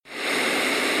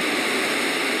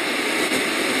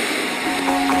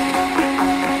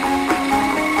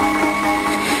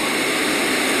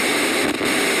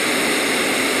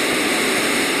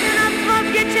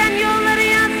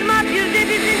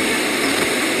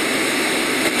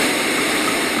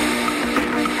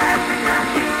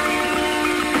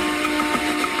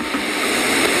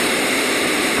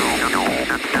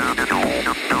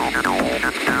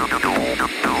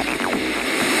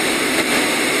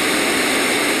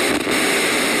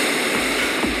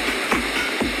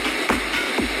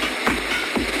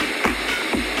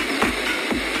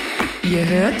Ihr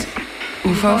hört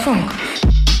UV-Funk.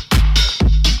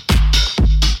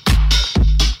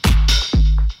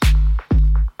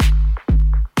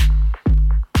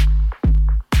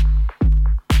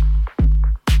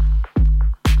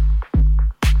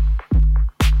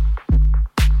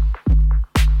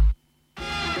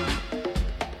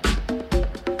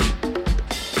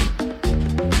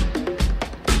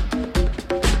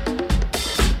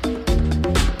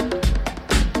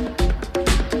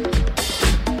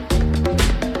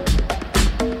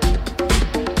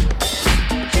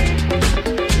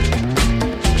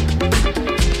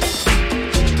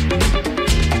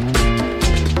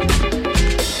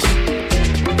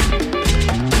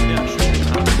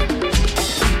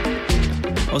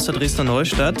 Aus der Dresdner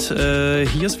Neustadt.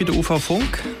 Hier ist wieder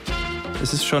UV-Funk.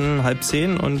 Es ist schon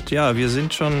 9:30 und ja, wir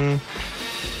sind schon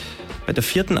bei der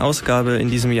 4. Ausgabe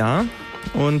in diesem Jahr.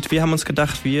 Und wir haben uns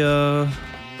gedacht, wir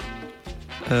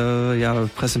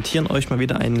präsentieren euch mal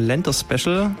wieder ein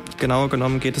Länder-Special. Genauer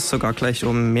genommen geht es sogar gleich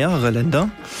um mehrere Länder.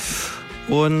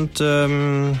 Und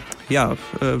wir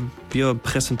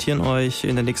präsentieren euch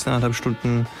in den nächsten 1,5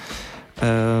 Stunden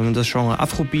das Genre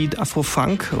Afrobeat,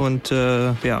 Afrofunk und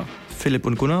Philipp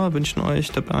und Gunnar wünschen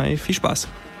euch dabei viel Spaß.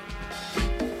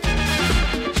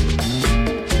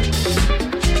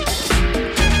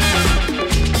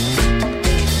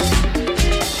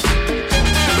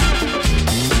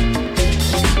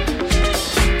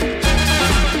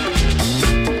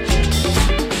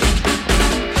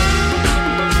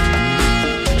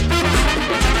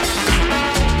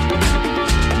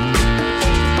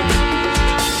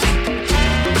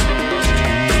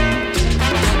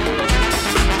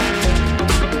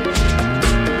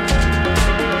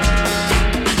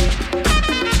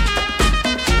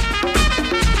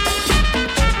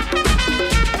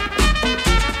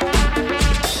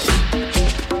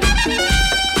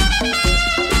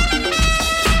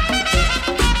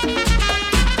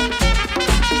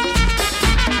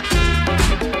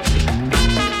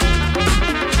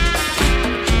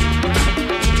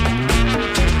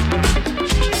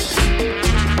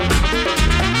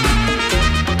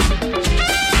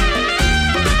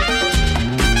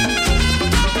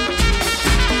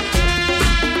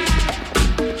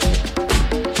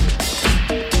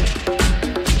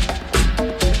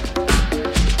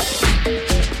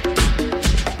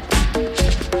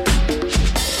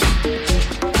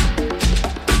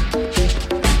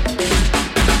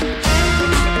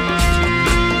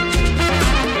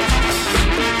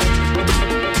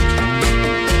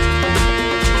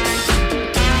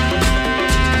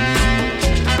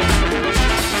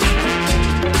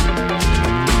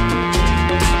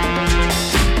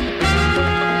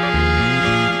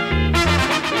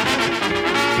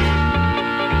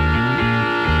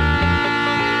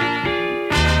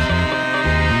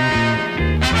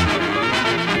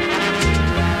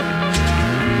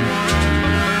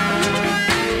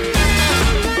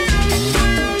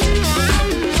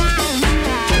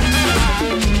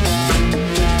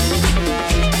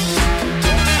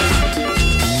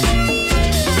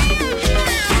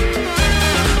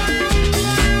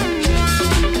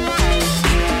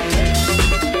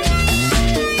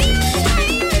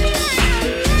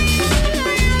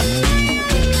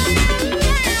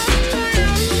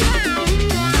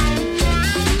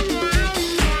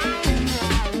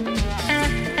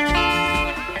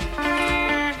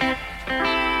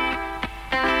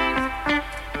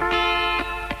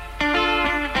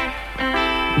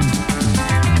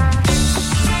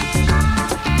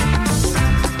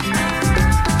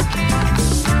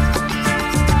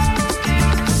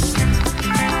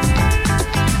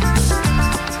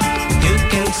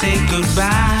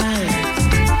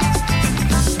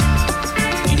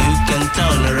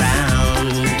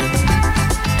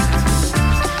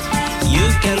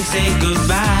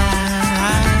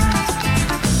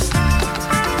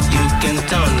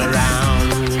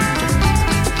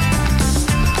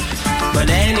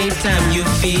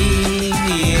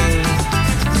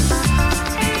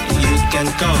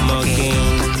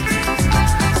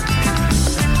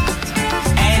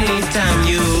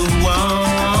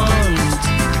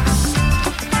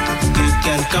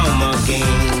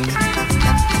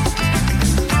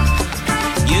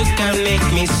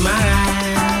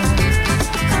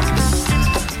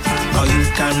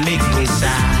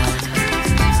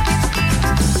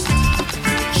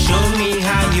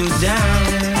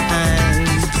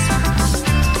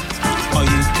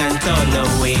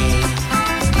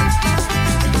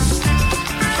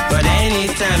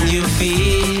 Anytime you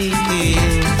feel,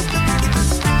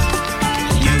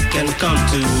 you can come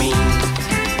to me.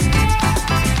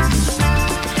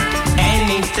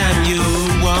 Anytime you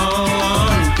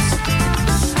want,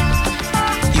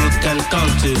 you can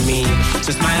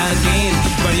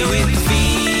You will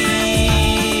feel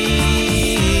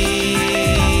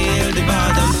the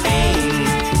bottom pain.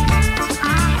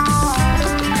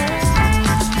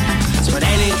 So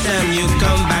anytime you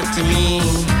come back to me,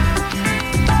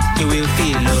 you will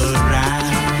feel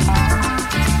alright.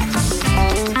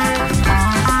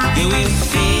 You will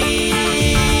feel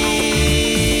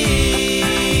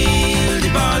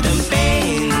the bottom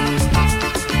pain.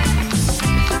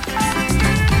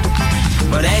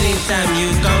 But anytime you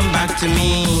come back to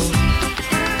me,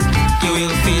 you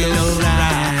will feel alright.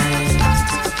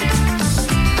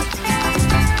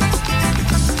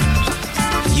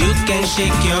 You can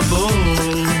shake your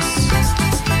bones,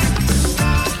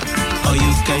 or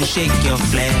you can shake your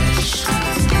flesh.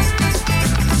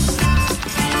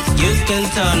 You can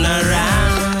turn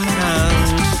around,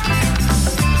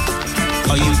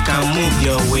 or you can move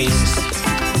your waist.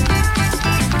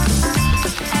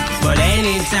 But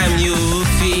anytime you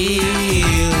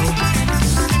feel,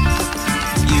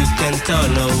 you can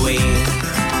turn away.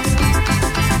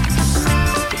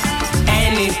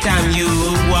 Anytime you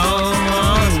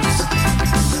want,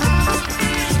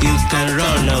 you can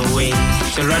run away.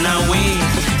 So run away,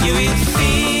 you will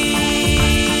feel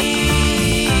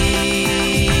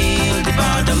the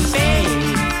bottom pain.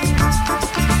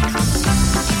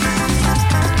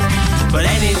 But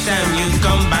anytime you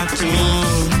come back to me,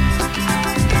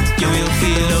 you will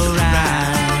feel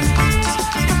alright.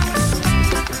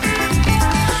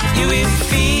 You will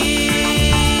feel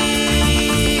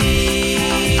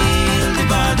the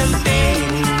bottom pain.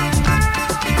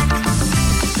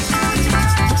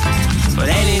 But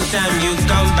anytime you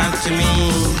come back to me,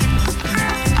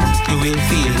 you will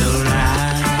feel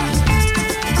alright.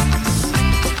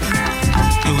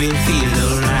 You will feel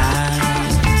alright.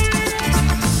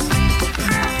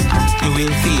 You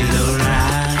will feel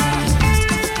alright.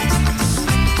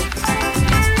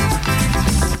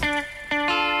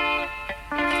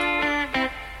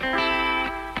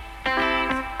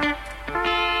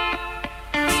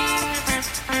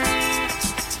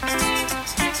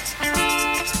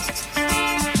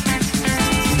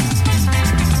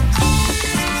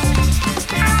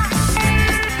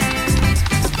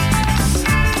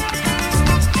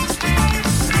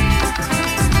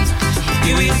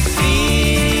 You will feel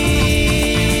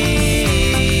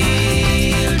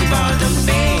the bottom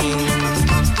pain.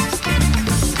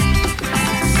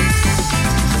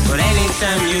 But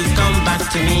anytime you come back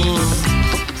to me,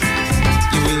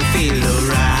 you will feel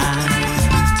alright.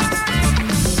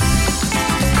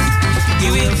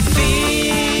 You will feel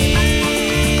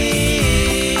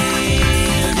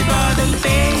the bottom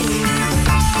pain.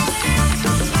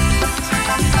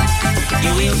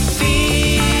 You will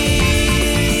feel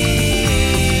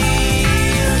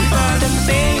the bottom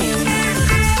pain.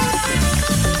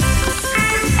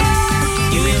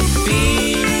 You will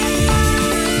feel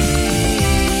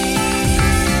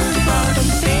the bottom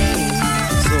pain.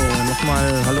 So, nochmal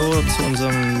Hallo zu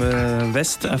unserem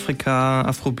Westafrika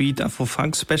Afrobeat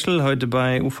Afrofunk Special heute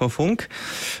bei UV Funk.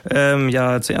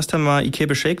 Ja, zuerst haben wir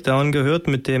Ikebe Shakedown gehört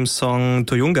mit dem Song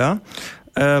Toyunga.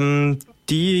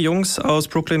 Die Jungs aus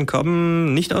Brooklyn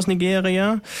kommen nicht aus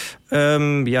Nigeria,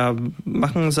 ja,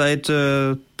 machen seit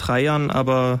 3 Jahren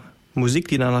aber Musik,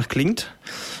 die danach klingt,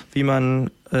 wie man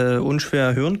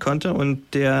unschwer hören konnte.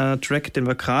 Und der Track, den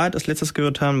wir gerade als letztes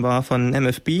gehört haben, war von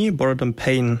MFB, Bottom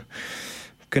Pain.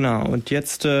 Genau, und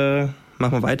jetzt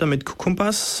machen wir weiter mit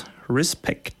Kukumpas,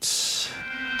 Respect.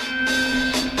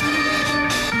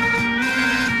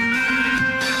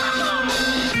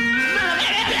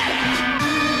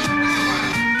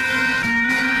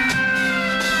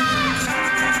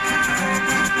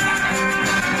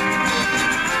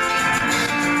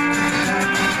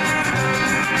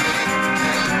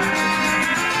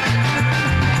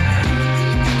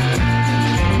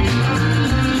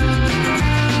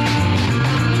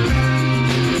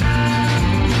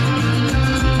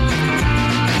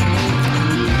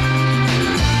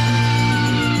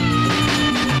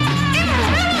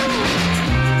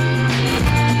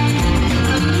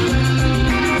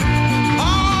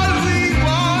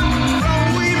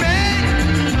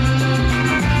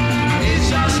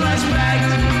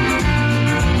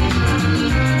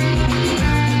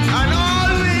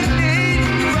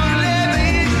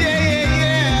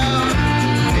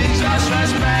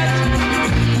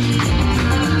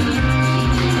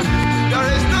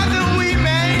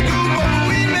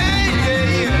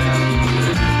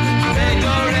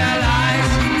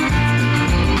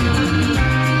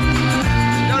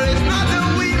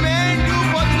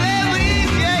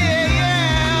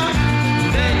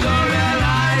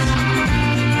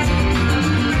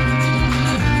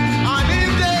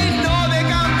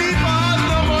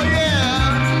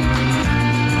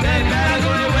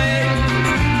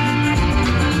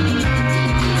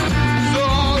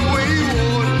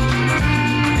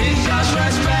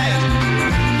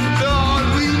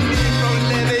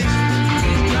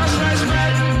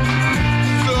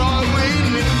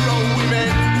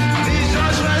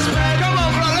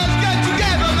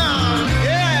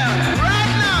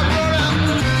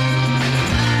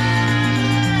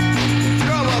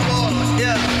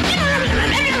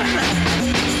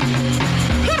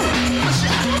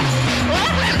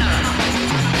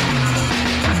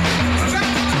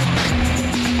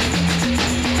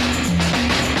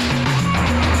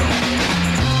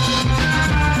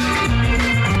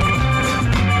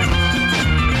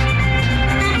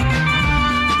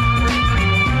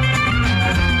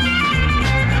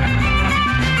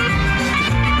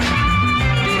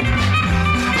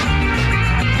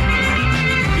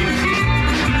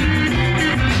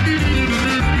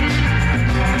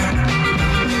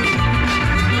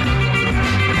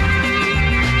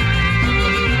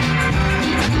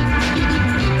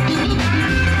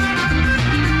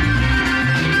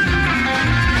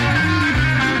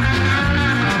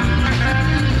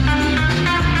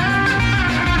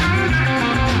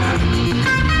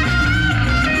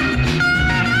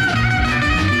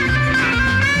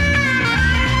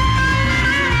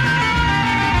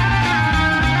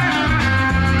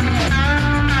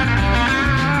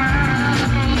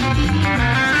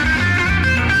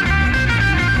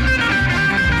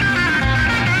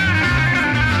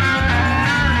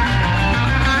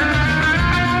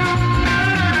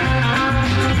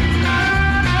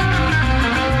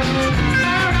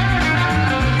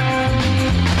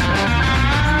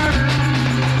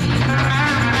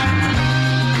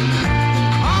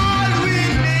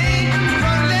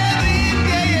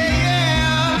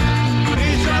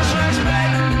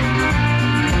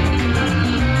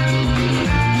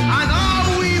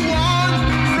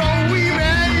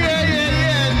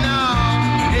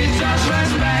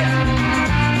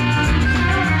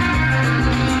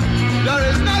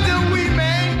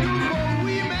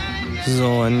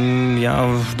 ja,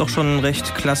 doch schon ein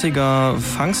recht klassischer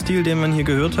Funkstil, den man hier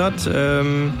gehört hat.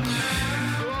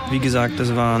 Wie gesagt,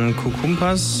 das waren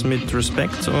Kukumpas mit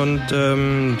Respect und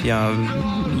ja,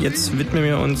 jetzt widmen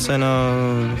wir uns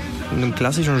einem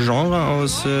klassischen Genre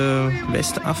aus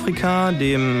Westafrika,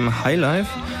 dem Highlife.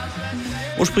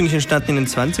 Ursprünglich entstanden in den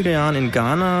 20er Jahren in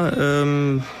Ghana.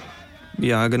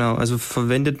 Ja, genau, also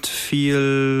verwendet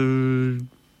viel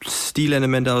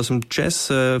Stilelemente aus dem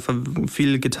Jazz,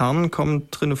 viel Gitarren kommen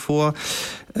drin vor.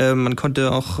 Man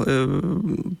konnte auch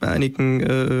bei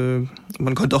einigen,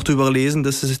 man konnte auch darüber lesen,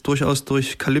 dass es durchaus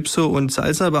durch Calypso und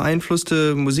Salsa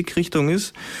beeinflusste Musikrichtung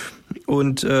ist.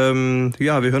 Und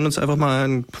ja, wir hören uns einfach mal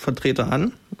einen Vertreter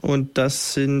an. Und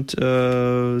das sind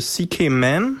C.K.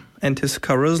 Mann and his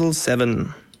Carousel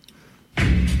 7.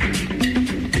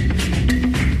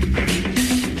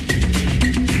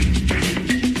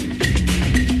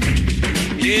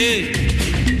 Yeah,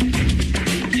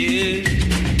 yeah,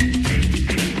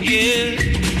 yeah.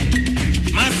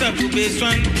 Masapu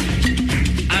beson,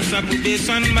 asapu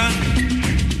beson ba,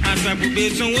 asapu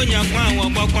beson wonya kwa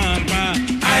wabo kwa pa.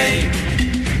 Aye.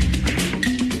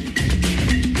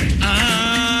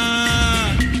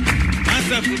 Ah,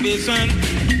 asapu beson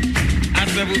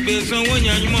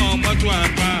wonya nyuma omoto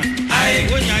apa. Aye,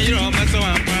 wonya yiro omoto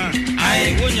apa. Aye,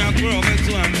 wonya kuro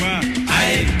omoto apa.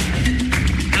 Aye.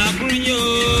 Abrunyo,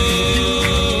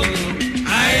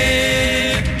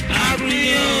 aye,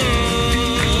 abrunyo,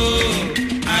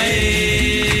 aye,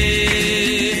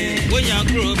 wonya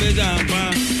kuro bezamba,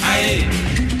 aye.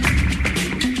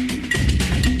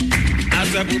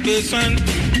 Asabu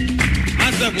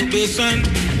beson,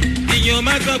 inyo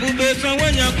masabu beson,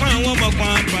 wonya kwa wama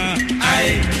kwamba,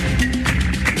 aye.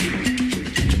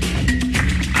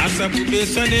 Asabu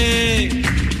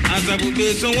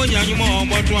beson, wonya nyuma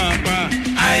omoto apa.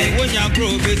 Aye, wonya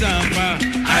grow bezamba.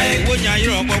 Aye, wonya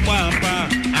yiro bobamba.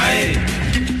 Aye,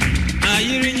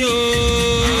 ayirinyo.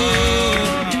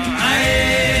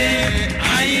 Aye,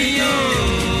 ayiyo.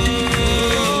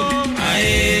 Aye,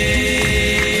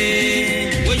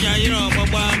 wonya yiro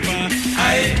bobamba.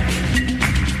 Aye,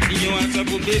 inyo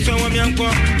asabu beso wamyanko.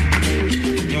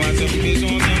 Inyo asabu beso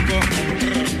wamyanko.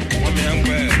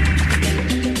 Wamyanko.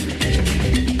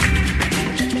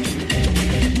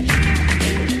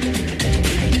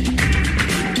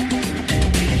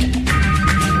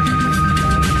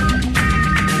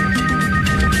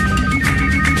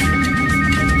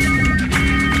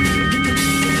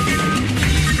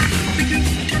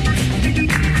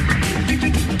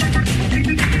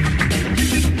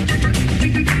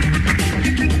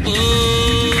 Oh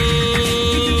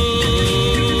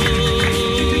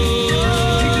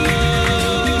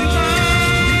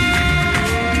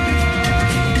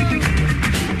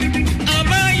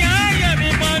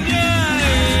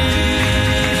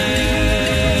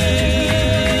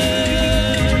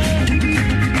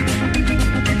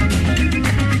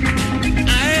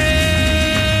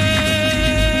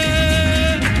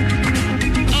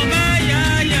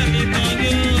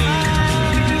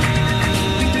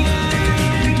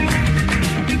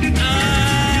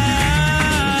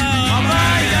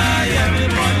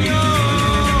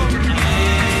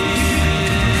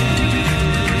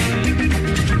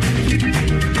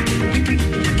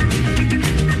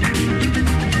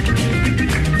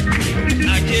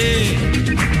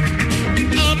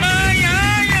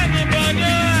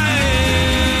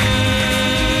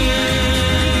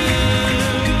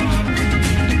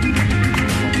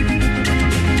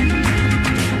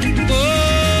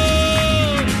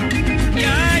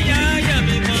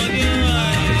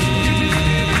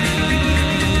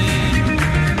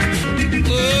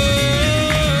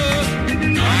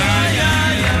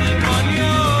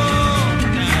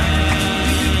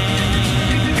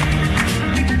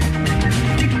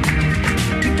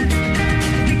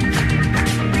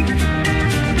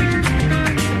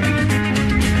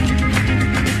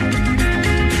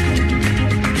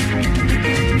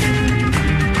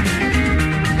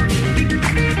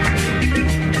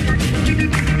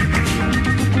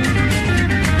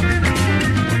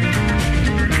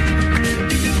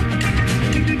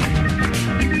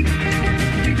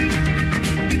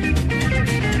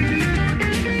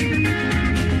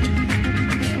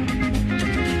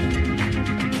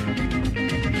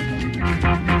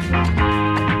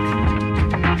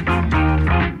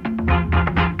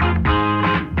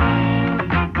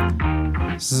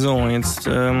So, jetzt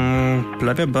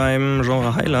bleiben wir beim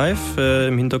Genre Highlife.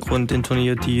 Im Hintergrund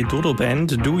intoniert die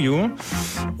Dodo-Band Do You.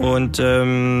 Und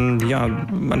ja,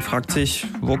 man fragt sich,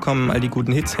 wo kommen all die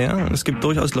guten Hits her? Es gibt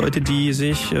durchaus Leute, die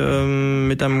sich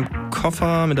mit einem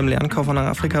leeren Koffer nach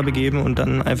Afrika begeben und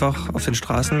dann einfach auf den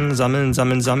Straßen sammeln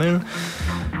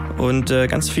und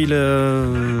ganz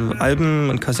viele Alben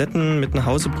und Kassetten mit nach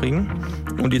Hause bringen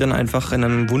und die dann einfach in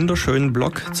einem wunderschönen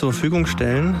Blog zur Verfügung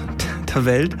stellen der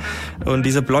Welt. Und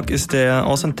dieser Blog ist der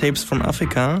Awesome Tapes from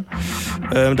Africa.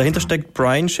 Dahinter steckt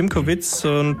Brian Szymkowitz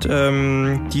und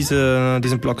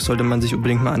diesen Blog sollte man sich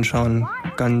unbedingt mal anschauen.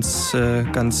 Ganz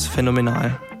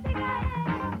phänomenal.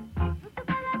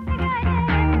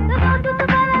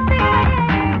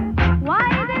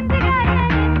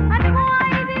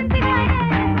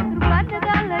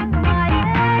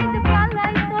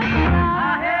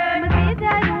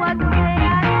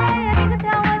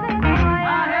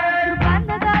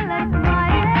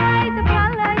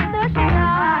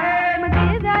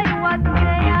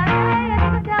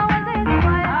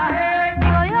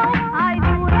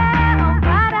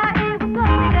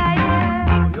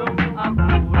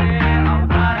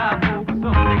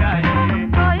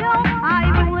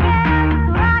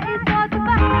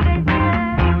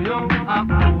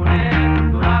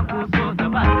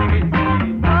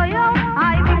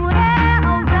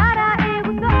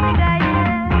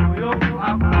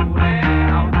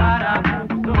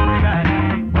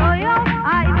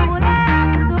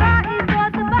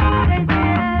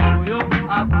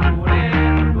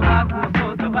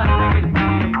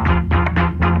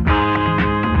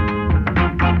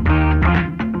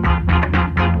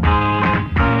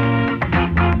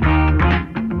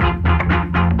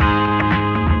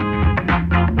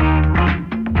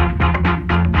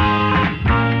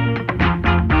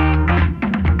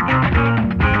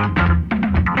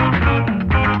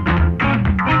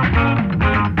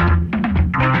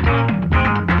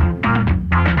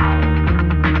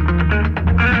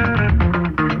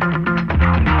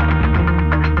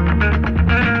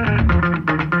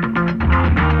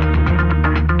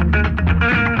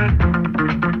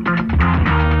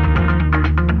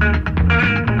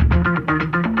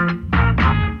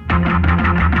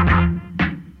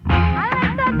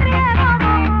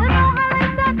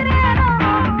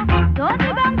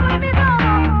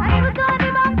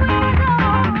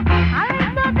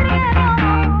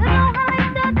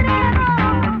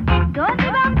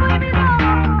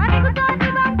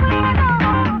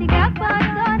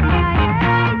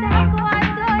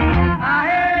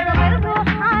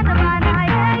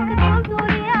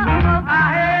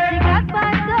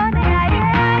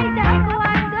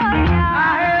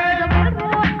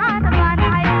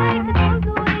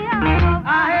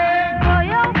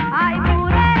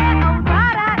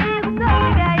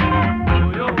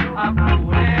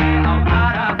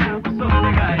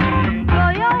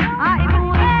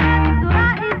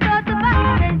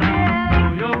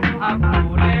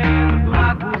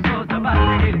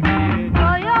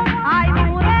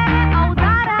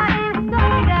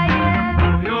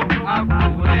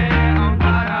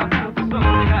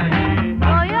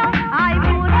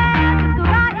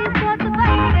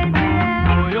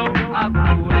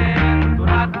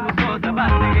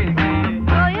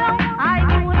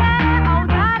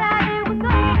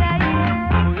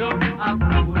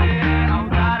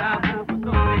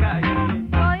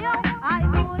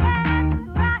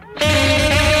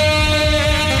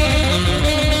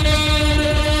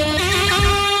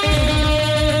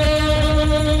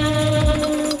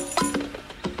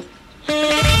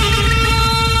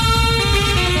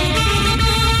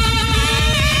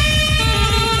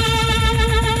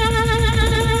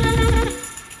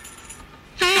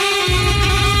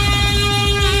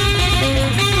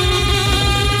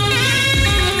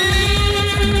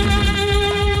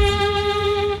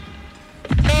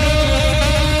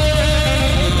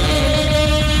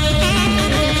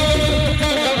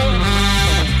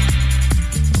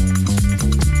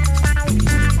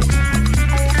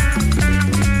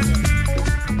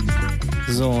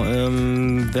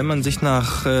 Wenn man sich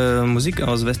nach Musik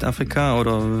aus Westafrika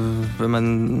oder wenn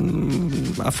man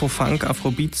Afro-Funk,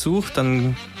 Afrobeat sucht,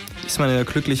 dann ist man in der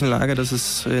glücklichen Lage,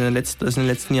 dass in den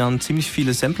letzten Jahren ziemlich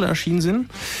viele Sampler erschienen sind.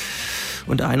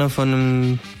 Und einer von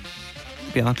einem,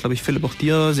 ja, glaube ich, Philipp, auch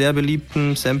dir sehr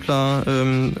beliebten Sampler,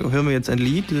 hören wir jetzt ein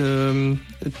Lied.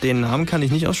 Den Namen kann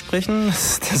ich nicht aussprechen.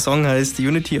 Der Song heißt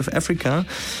Unity of Africa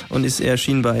und ist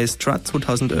erschienen bei Strut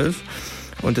 2011.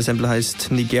 Und der Sampler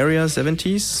heißt Nigeria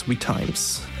 70s, Sweet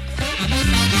Times.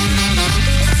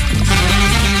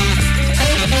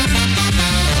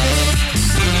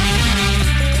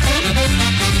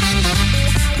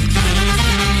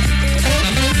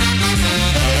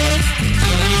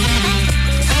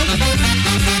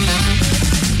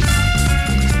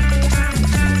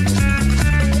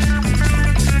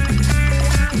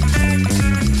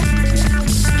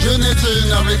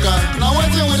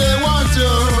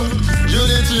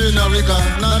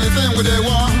 Africa, now the thing we they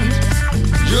want.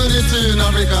 Unity in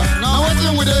Africa, now what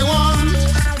thing we they want.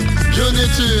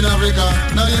 Unity in Africa,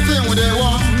 now the thing we they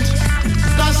want.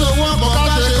 That's a one for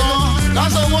Kashekon,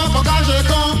 that's a one for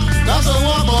Kashekon, that's a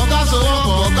one for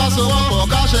Kashekon, that's a one for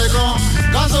Kashekon,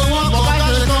 that's a one for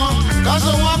Kashekon, that's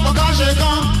a one for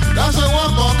Kashekon, that's a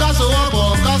one for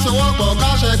Kashekon, that's a one for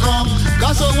Kashekon,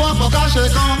 that's a one for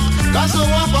Kashekon, that's a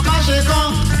one for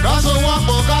Kashekon, that's a one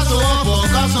for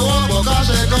Kashekon, that's a one for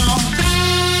Kashekon.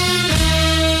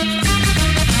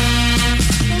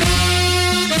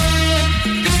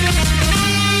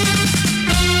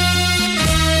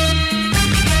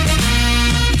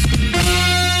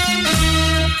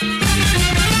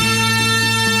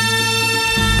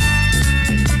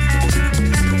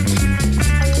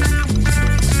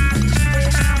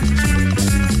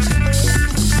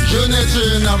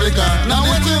 Unity in Africa, now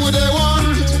waiting with they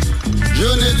want.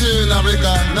 Unity in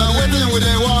Africa, now waiting with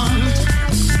they want.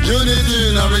 Unity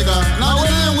in Africa, now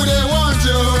waiting with they want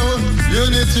you.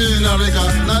 Unity in Africa,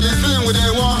 now the thing with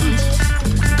they want.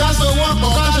 That's a one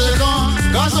for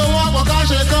Kashekon, that's a one for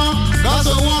Kashekon, that's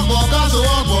a one for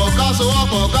Kashekon, that's a one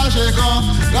for Kashekon,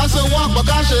 that's a one for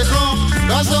Kashekon,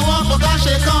 that's a one for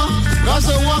Kashekon, that's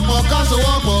a one for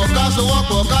Kashekon, that's a one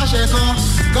for Kashekon,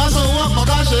 that's a one for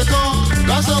Kashekon,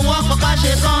 that's a one for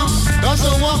Kashekon, that's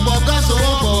a one for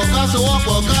Kashekon, that's a one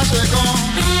for Kashekon.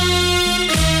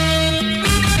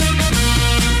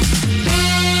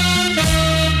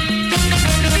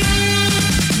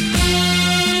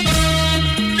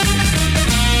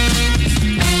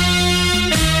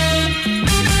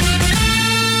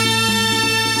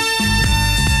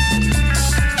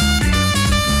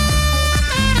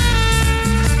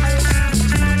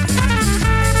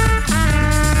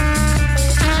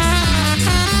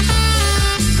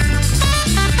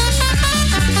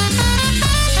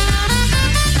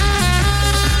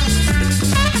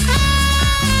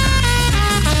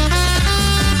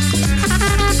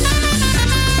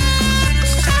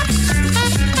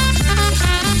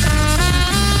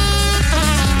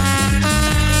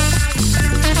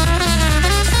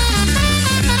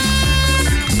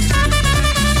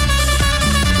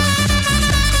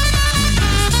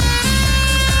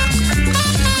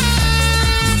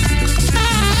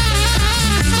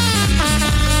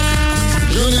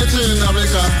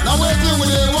 Now waiting with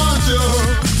they want you.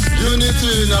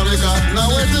 Unity in Africa, now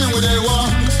waiting with they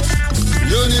want.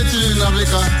 Unity in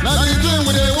Africa, now the thing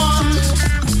with they want.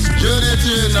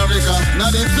 Unity in Africa, now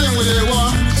the thing with they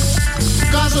want.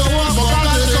 That's a one for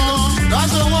Kashekon,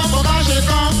 that's a one for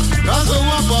Kashekon, that's a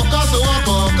one for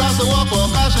Kashekon, that's a one for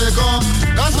Kashekon,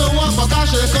 that's a one for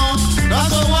Kashekon,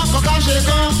 that's a one for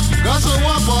Kashekon, that's a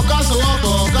one for Kashekon,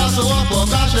 that's a one for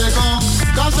Kashekon,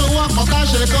 that's a one for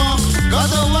Kashekon,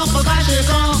 that's a one for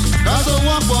Kashekon, that's a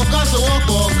one for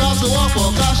Kashekon, that's a one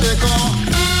for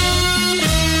Kashekon.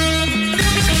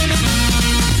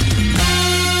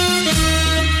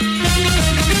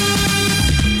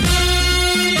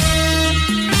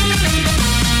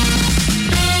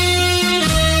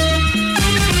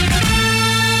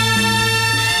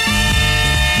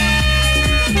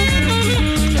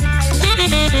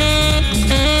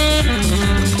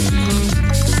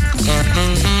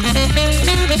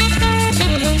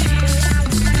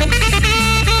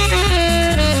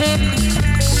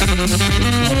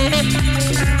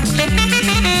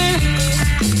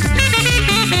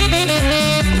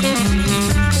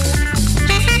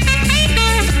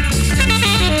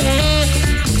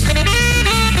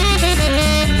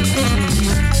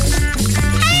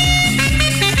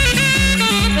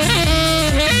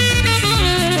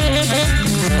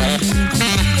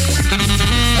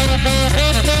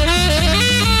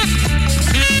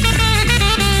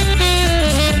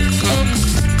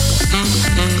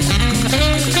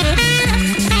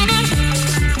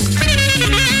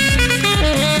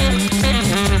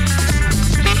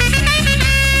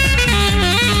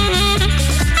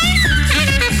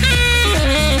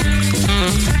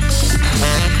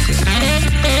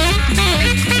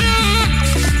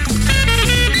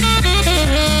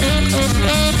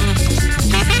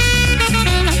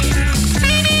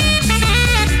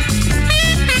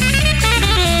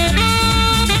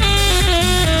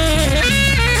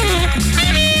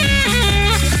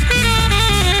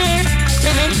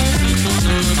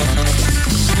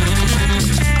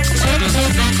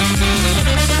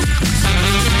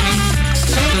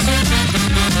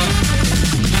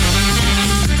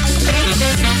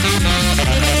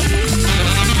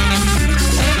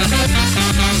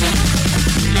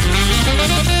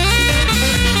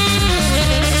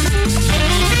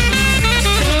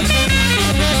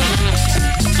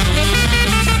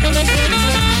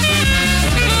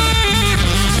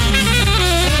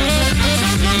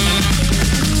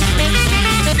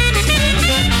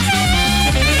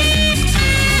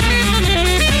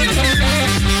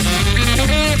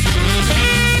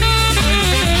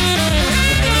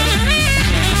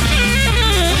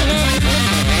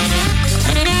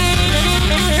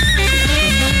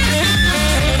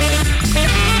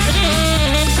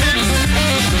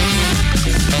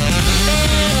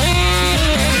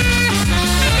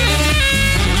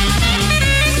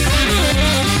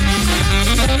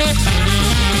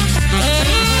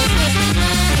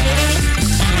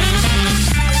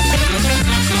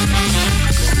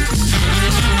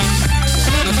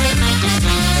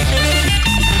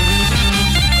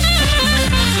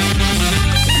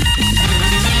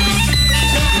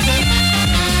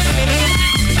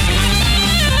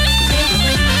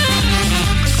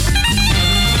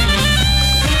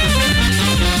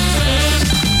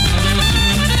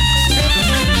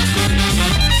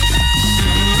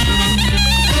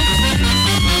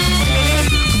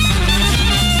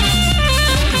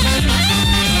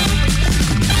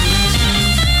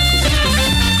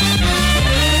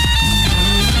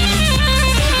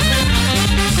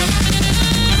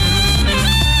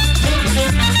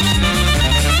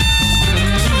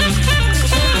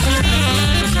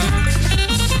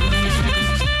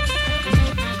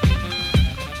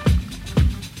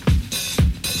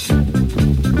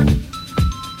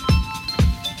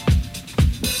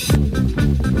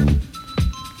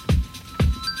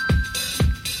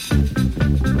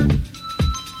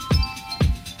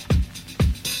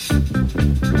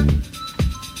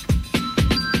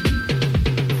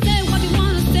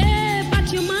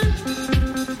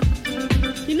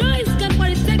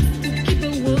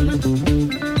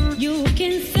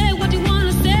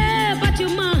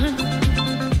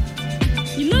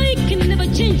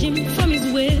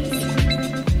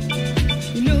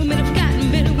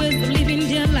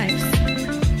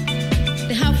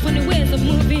 lots of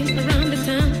movies around the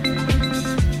town.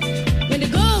 When they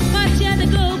go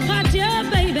party,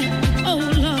 baby. Oh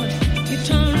Lord, you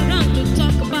turn around to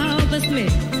talk about the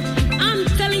Smith. I'm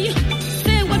telling you,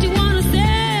 say what you wanna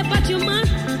say about your man.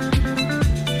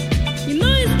 You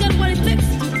know he's got what it takes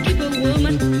to keep a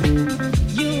woman.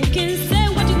 You can say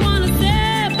what you wanna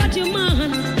say about your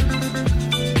man.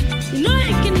 You know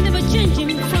you can never change him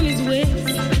from his ways.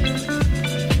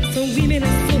 Some women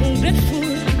are so ungrateful.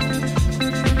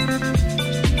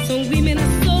 Some women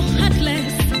are so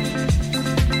heartless.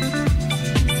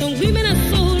 Some women are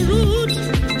so rude.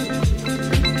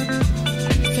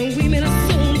 Some women are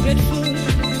so ungrateful.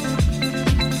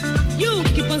 You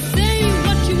keep on saying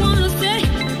what you wanna say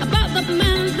about that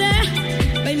man there,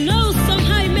 but no,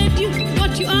 somehow he made you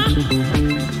what you are.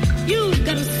 You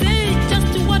gotta say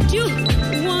just what you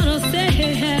wanna say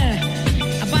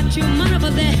about your man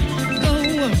over there. Go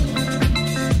on.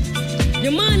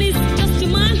 Your man is just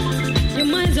your man. Your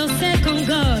man is your second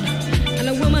God, and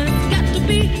a woman's got to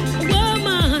be a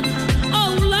woman.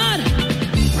 Oh Lord.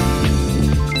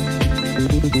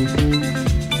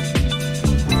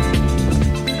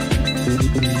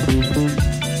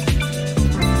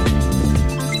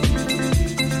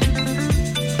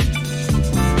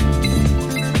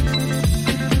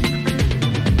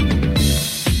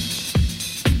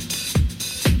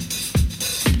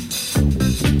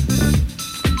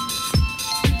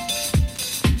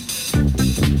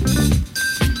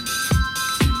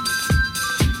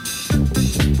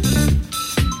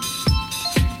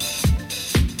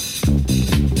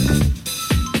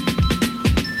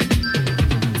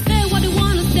 Say what you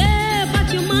wanna say about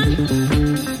your man.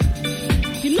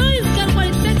 You know he's got what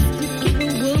it takes to keep a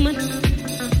woman.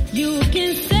 You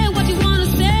can say what you wanna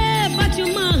say about your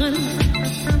man.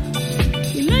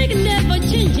 You know you can never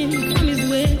change him from his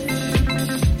ways.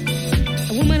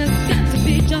 A woman has got to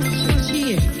be just what she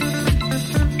is.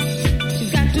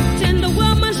 She's got to tend the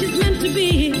woman she's meant to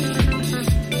be.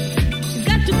 She's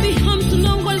got to be home to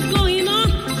know what's going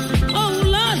on. Oh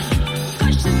Lord,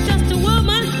 'cause she's just a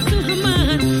woman to her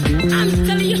man. I'm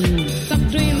telling you, stop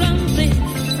doing wrong things.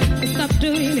 Stop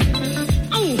doing it.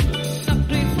 Oh, stop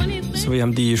doing funny things. So, wir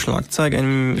haben die Schlagzahl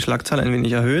ein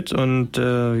wenig erhöht und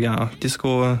ja,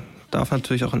 Disco darf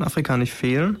natürlich auch in Afrika nicht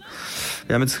fehlen.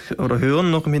 Wir haben jetzt oder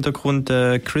hören noch im Hintergrund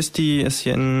Christy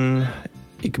Etienne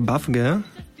Igbavge,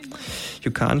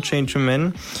 You Can't Change a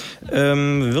Man.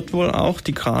 Wird wohl auch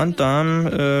die Grand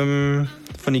Dame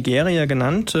von Nigeria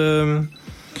genannt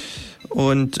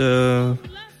und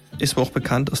ist wohl auch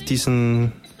bekannt aus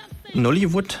diesen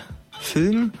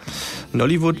Nollywood-Filmen.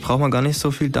 Nollywood braucht man gar nicht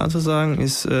so viel dazu sagen,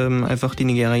 ist einfach die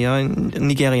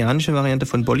nigerianische Variante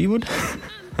von Bollywood.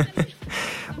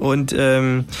 Und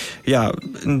ja,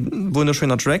 ein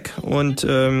wunderschöner Track. Und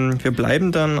wir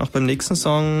bleiben dann auch beim nächsten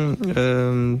Song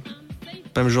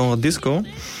beim Genre Disco.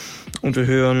 Und wir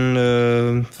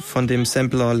hören von dem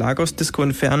Sampler Lagos Disco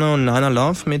Inferno Nana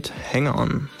Love mit Hang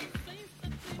On.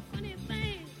 Funny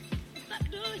things. Stop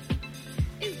doing it.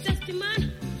 It's just a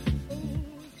man. Oh,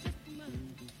 it's just a man.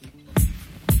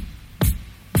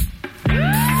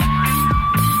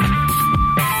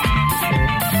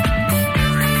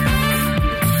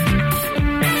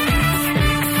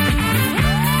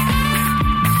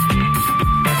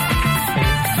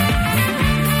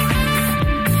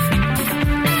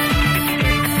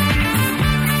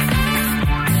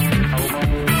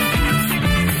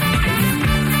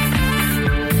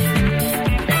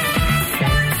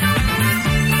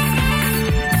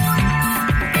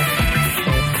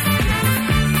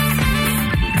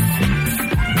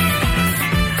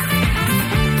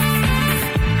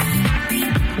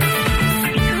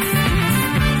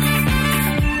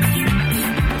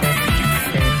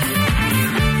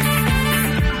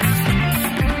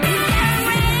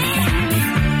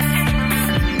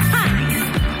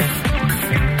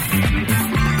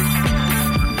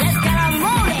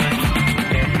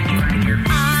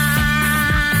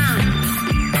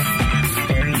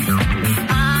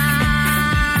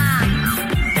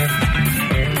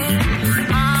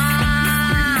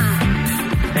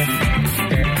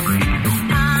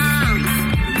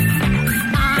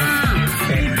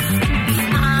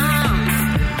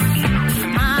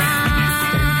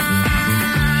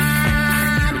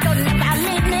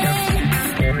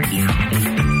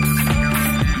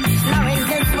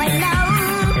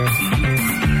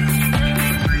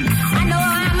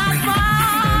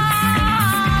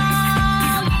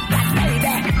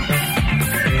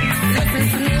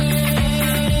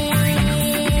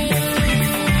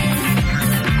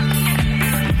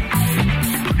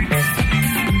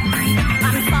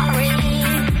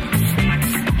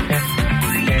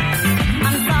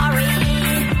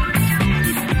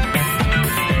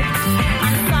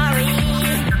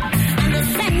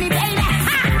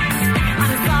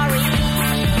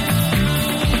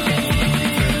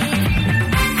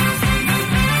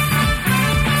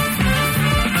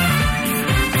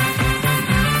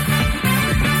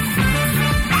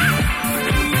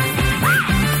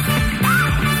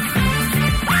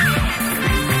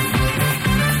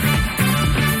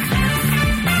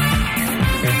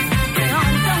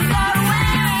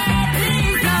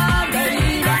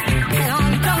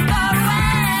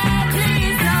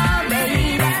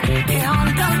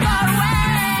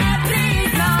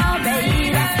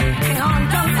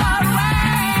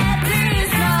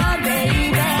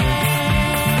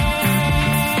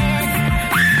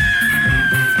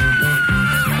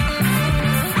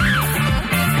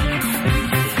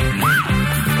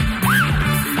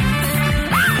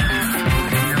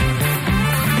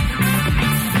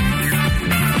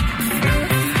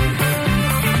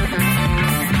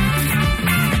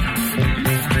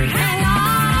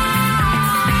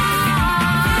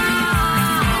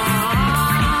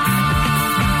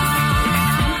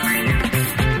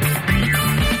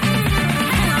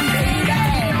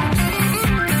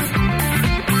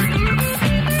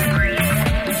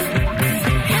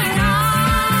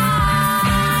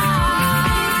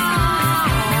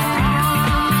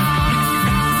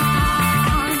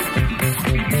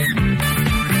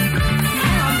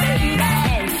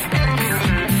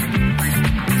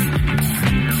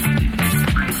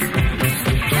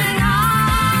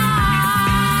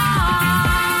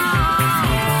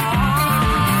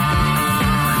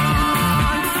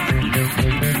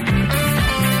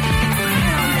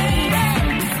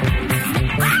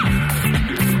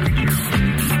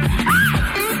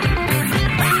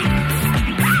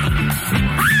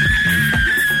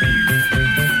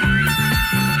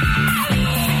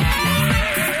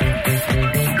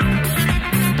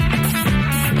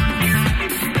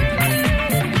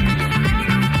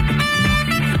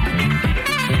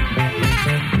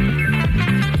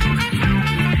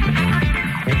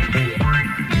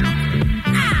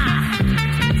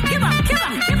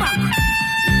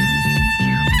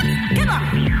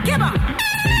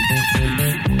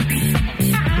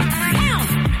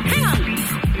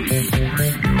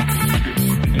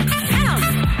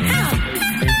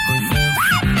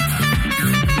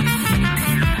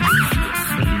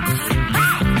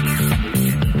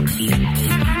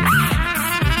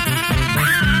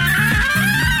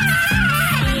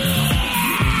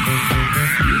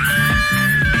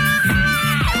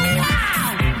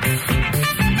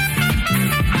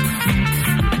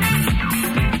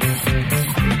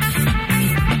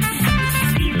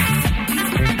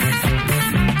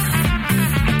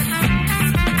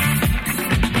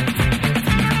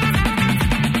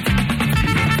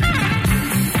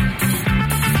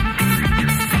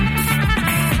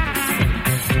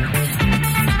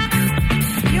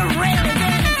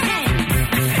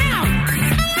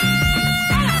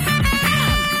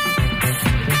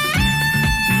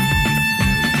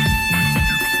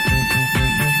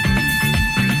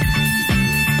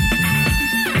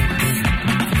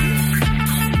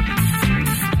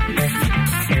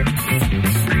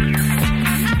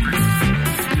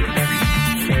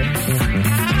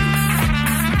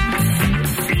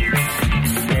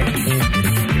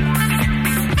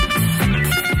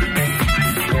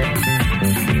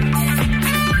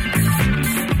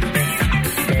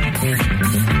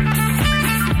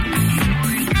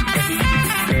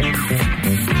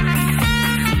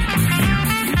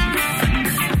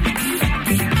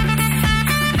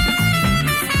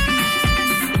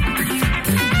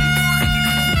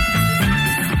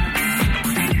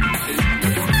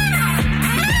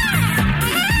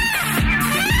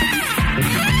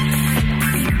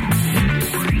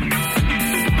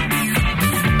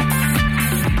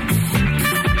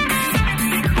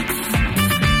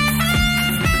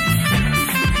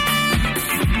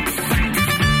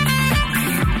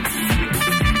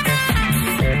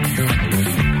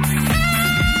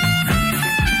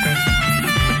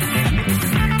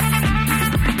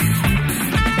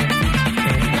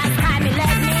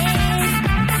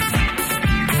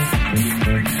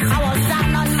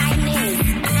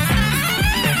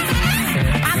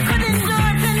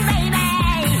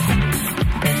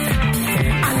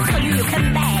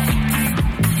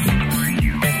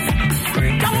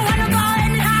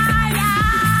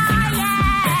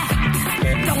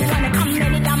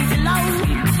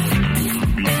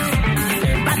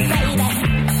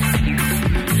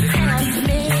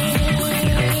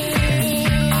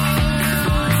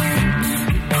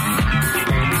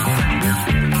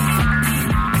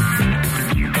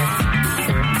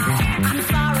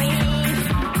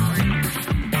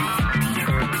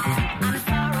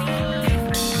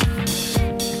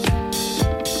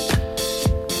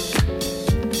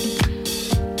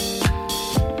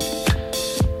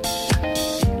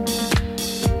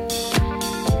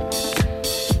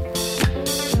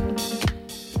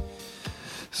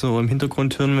 So, im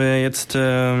Hintergrund hören wir jetzt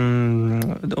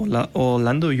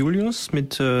Orlando Julius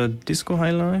mit Disco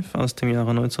Highlife aus dem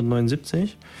Jahre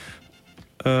 1979.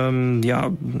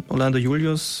 Orlando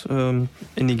Julius in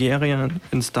Nigeria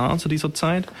ein Star zu dieser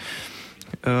Zeit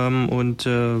und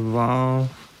war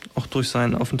auch durch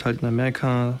seinen Aufenthalt in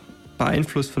Amerika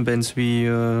beeinflusst von Bands wie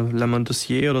Lamont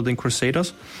Dossier oder den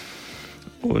Crusaders.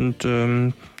 Und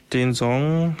den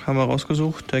Song haben wir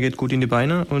rausgesucht, der geht gut in die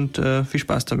Beine und viel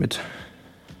Spaß damit.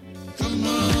 Come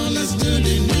on, let's do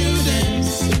the new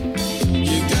dance.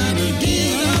 You gotta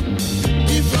get up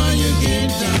before you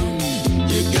get down.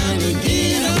 You gotta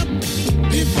get up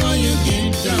before you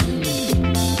get down.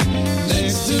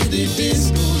 Let's do the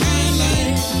disco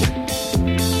highlife.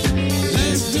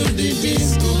 Let's do the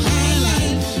disco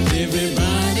highlife.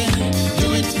 Everybody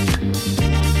do it.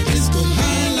 Disco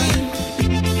highlife.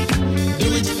 Do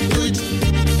it, do it.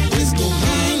 Disco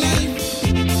highlife.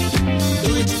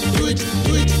 Do it, do it,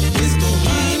 do it.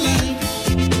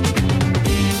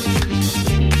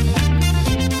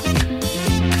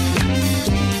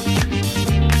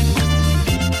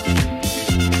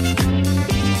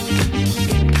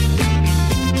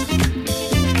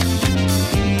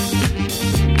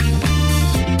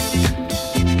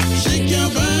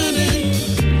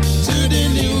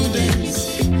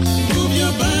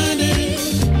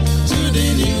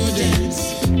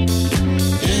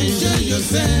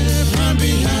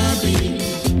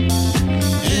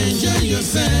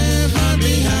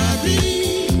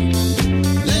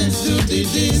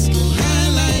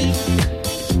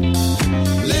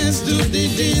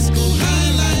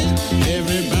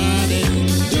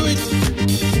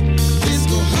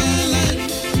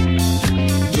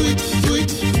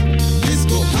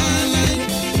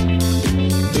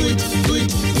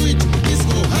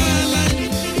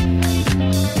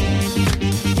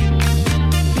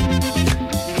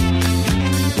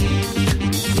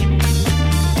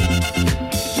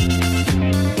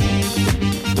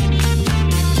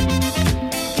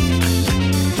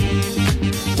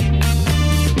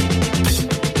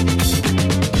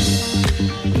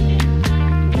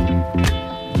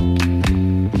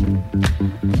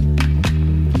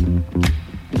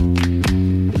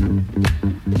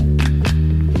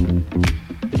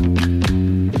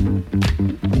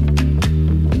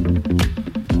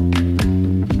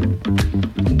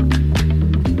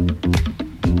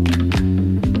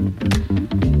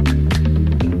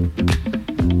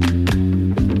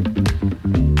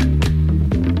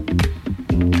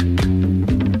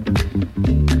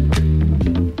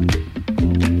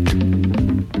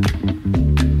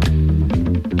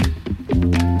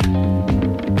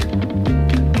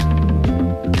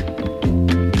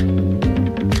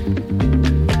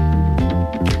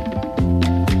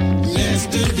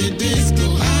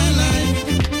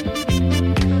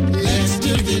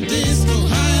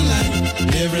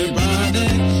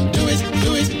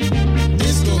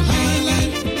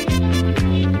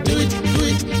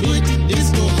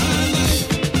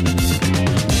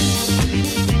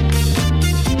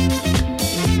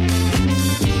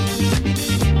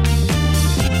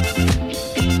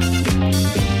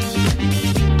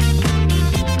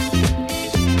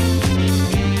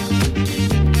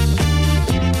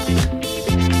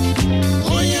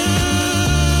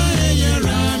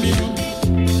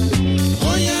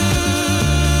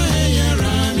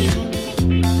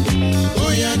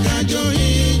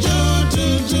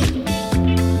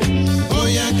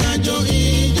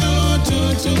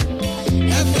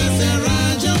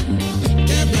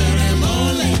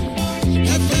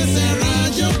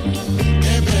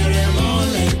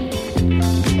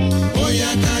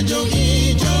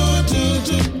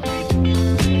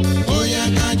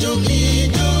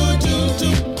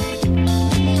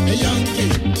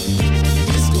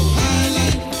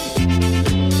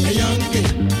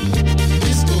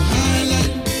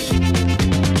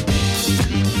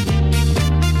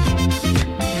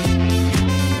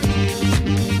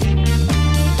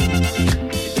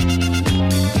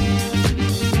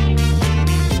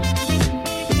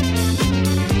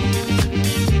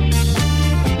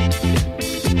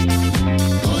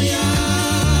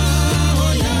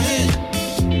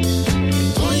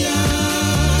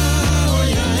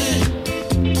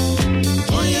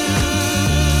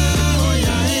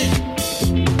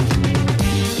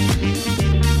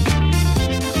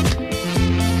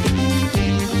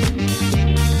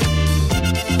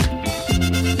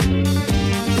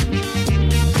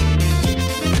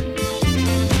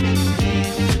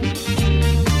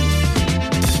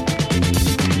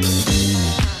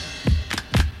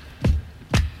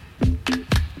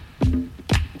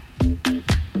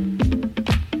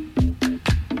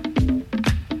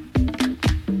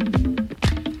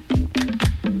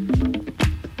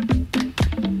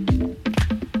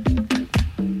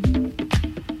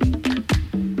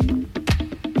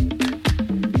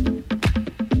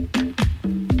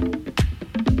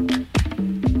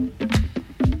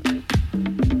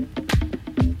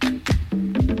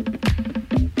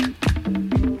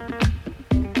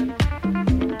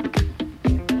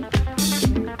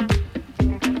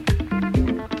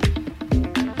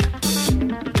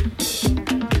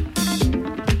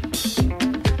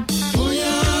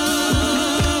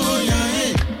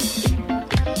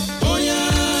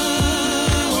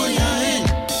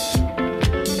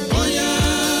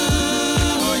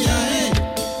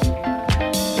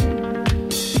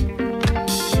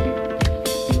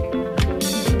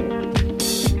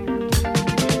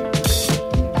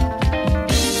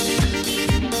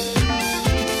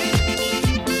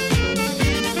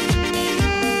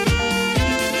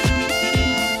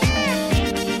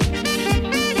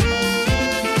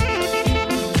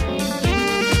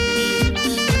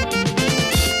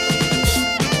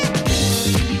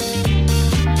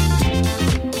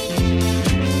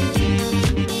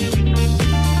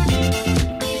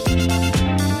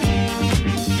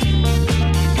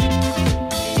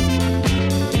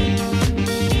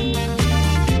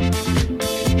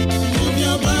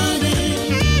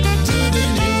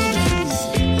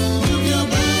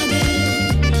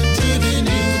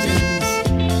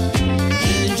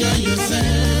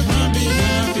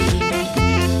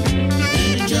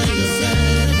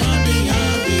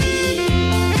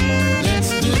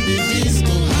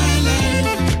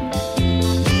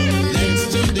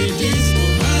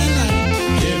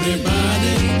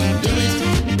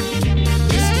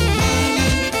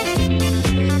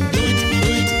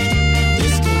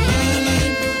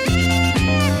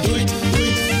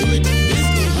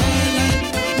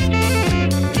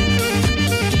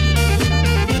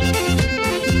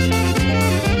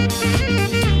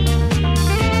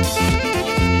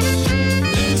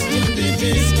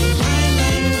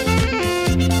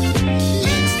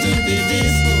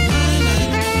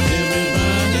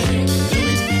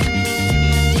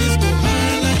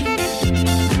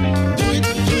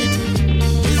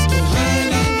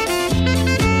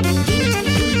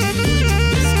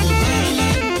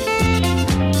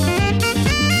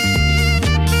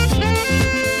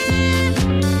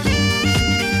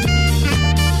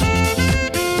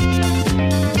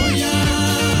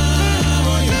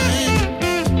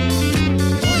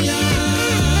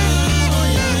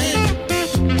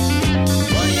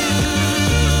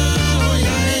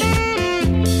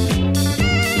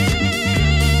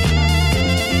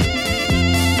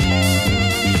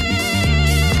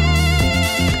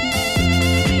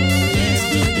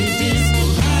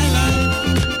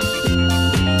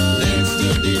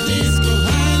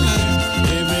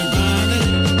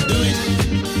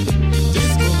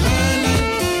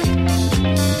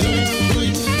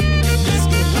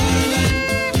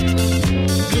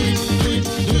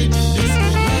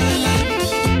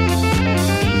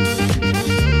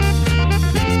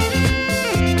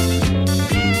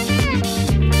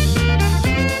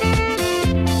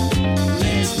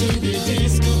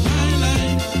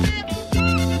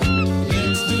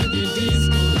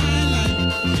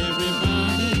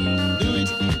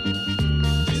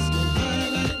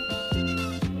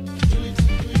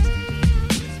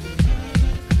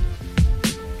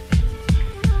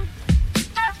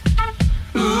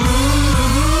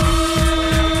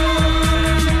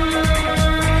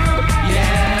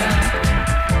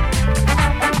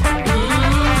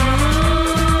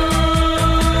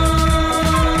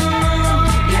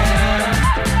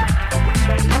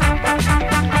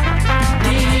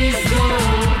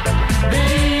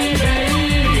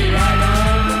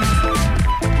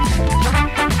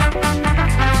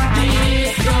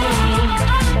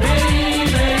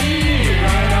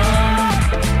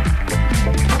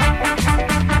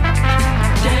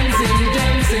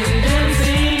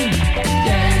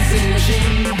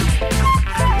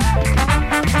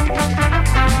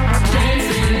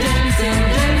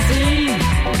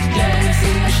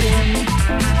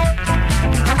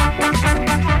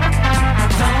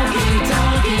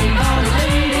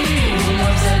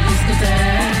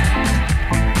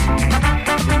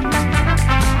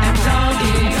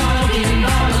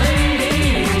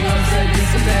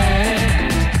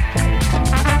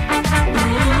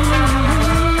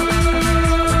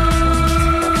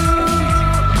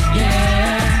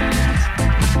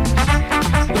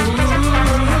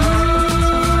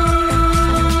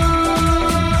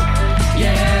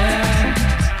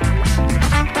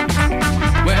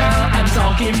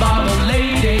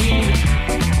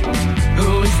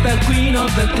 the queen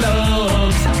of the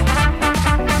clubs.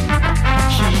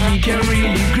 She can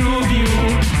really groove you.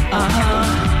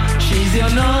 She's your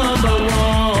number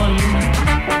one.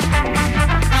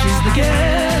 She's the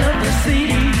girl of the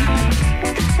city,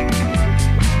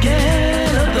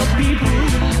 girl of the people.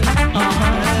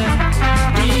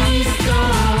 Disco,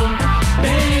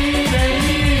 baby,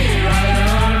 right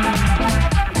on.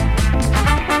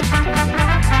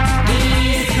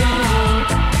 Disco,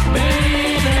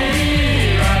 baby,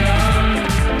 right on.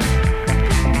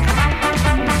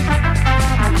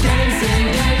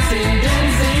 Dancing.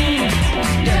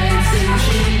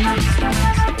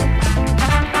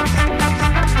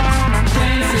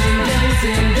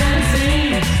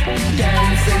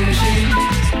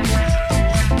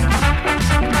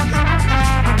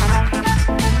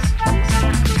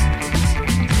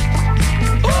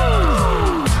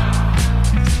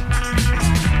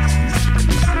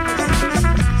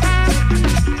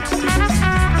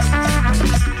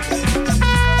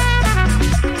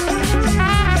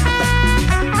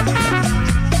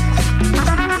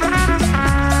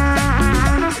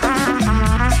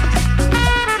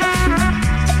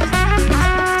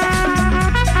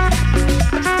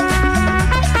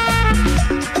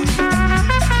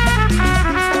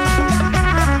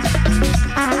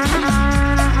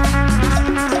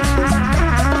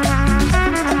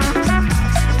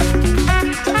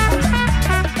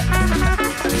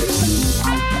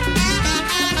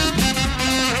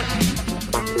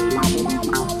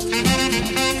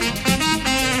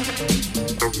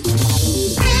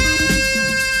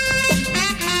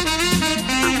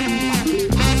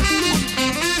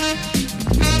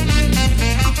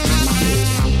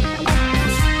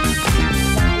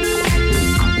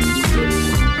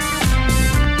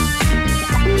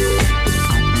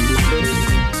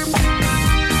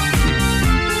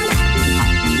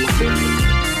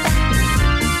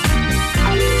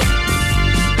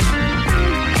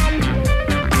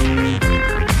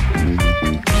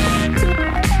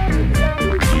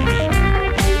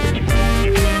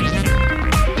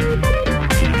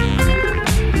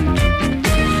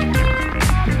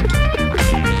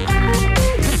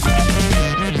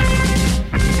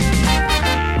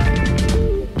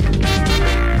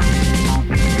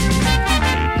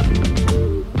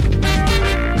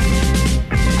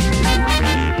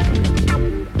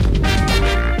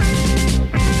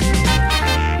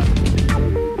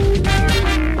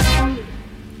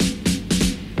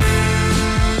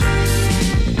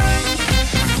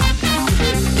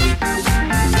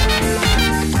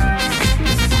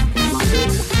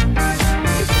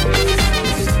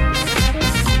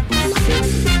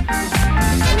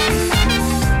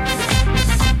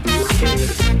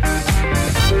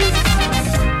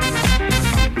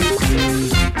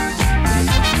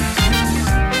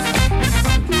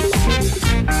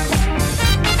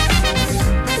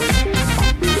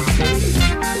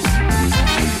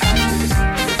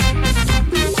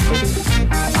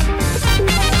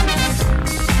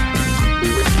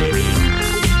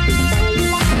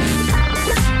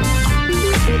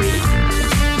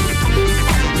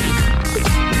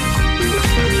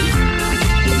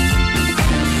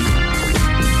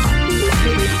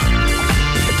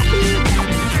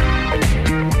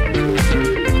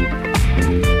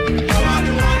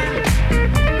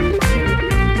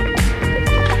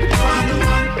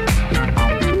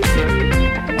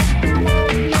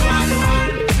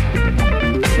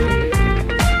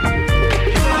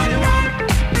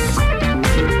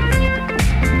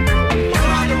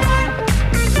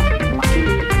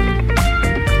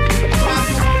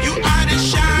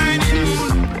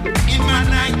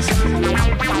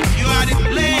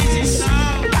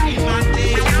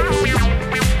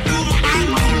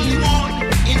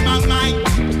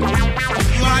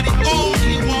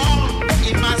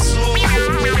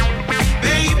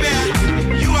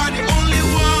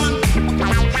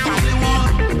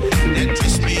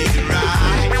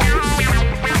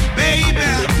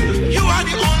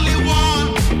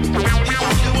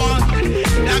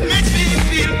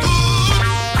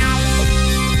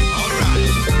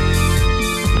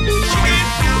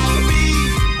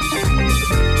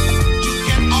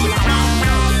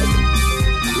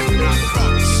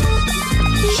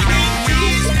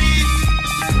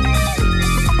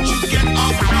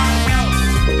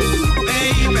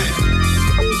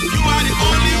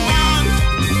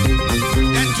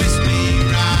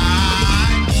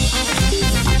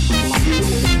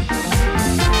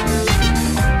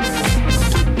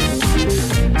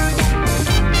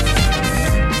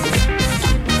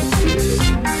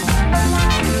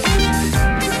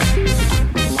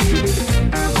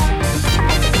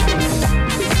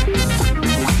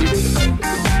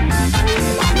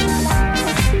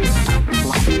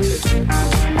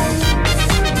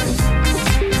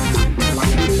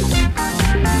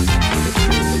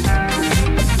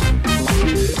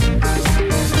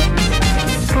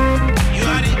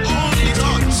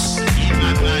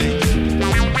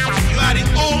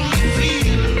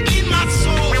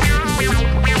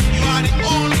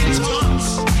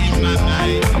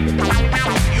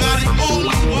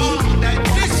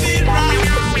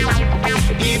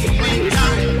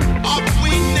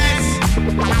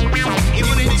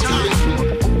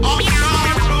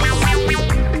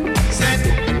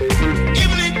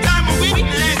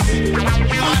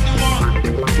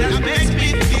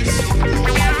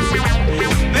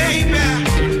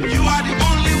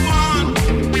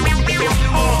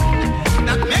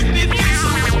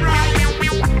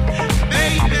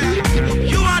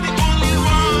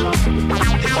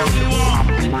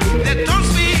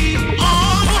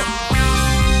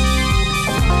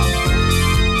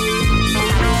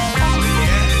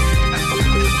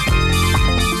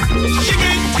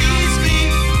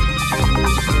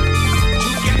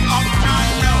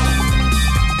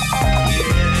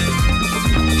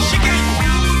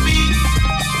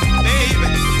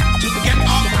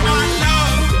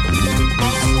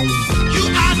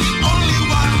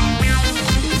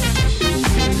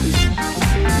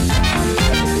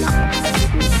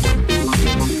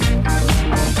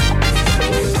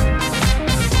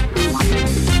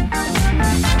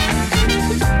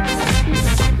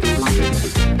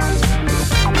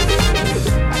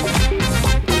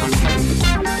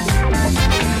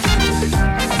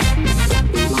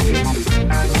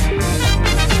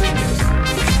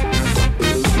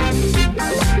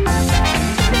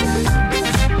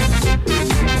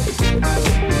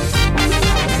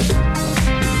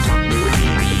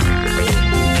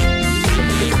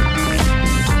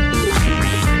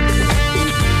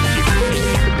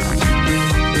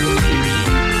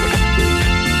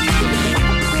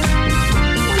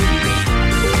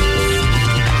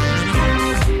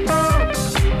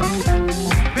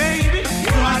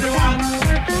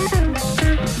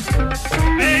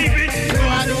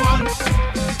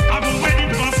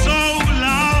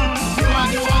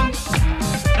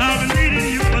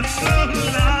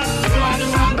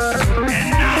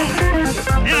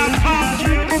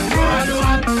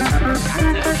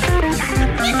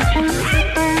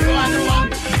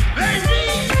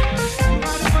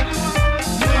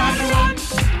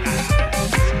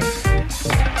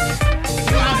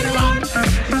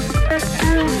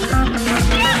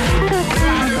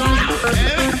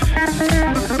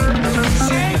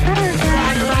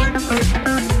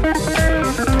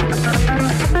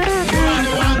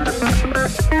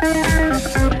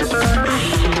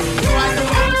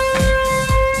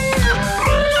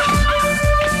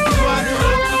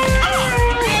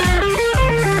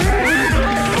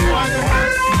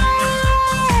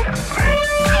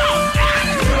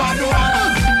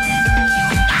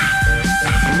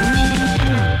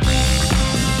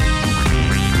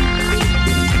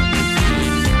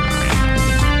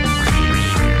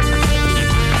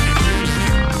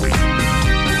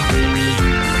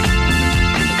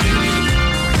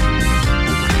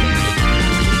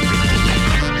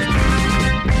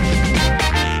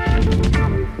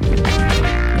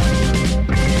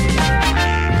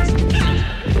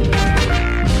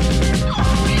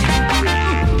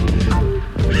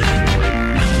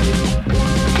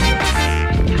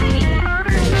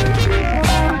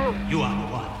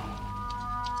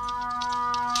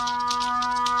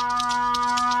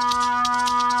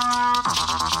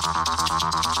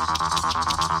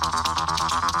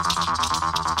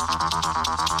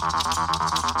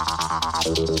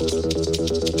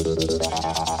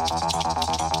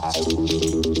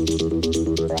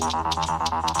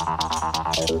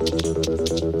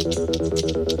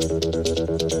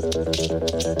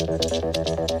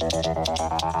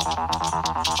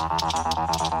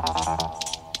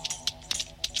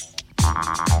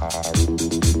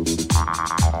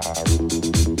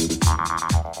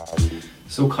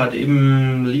 So, gerade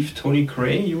eben lief Tony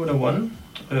Gray, You Are The One,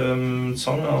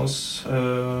 Song aus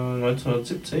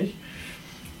 1970.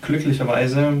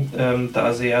 Glücklicherweise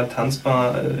da sehr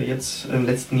tanzbar, jetzt im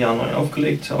letzten Jahr neu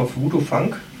aufgelegt auf Voodoo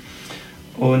Funk.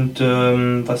 Und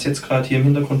was jetzt gerade hier im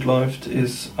Hintergrund läuft,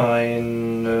 ist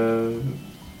ein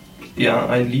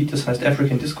Lied, das heißt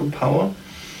African Disco Power.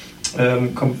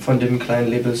 Kommt von dem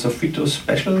kleinen Label Sofrito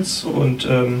Specials und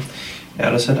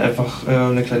das hat einfach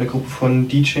eine kleine Gruppe von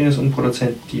DJs und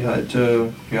Produzenten, die halt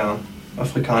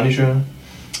afrikanische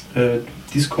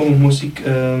Disco-Musik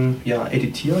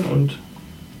editieren und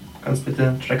ganz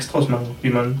nette Tracks draus machen,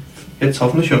 wie man jetzt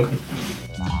hoffentlich hören kann.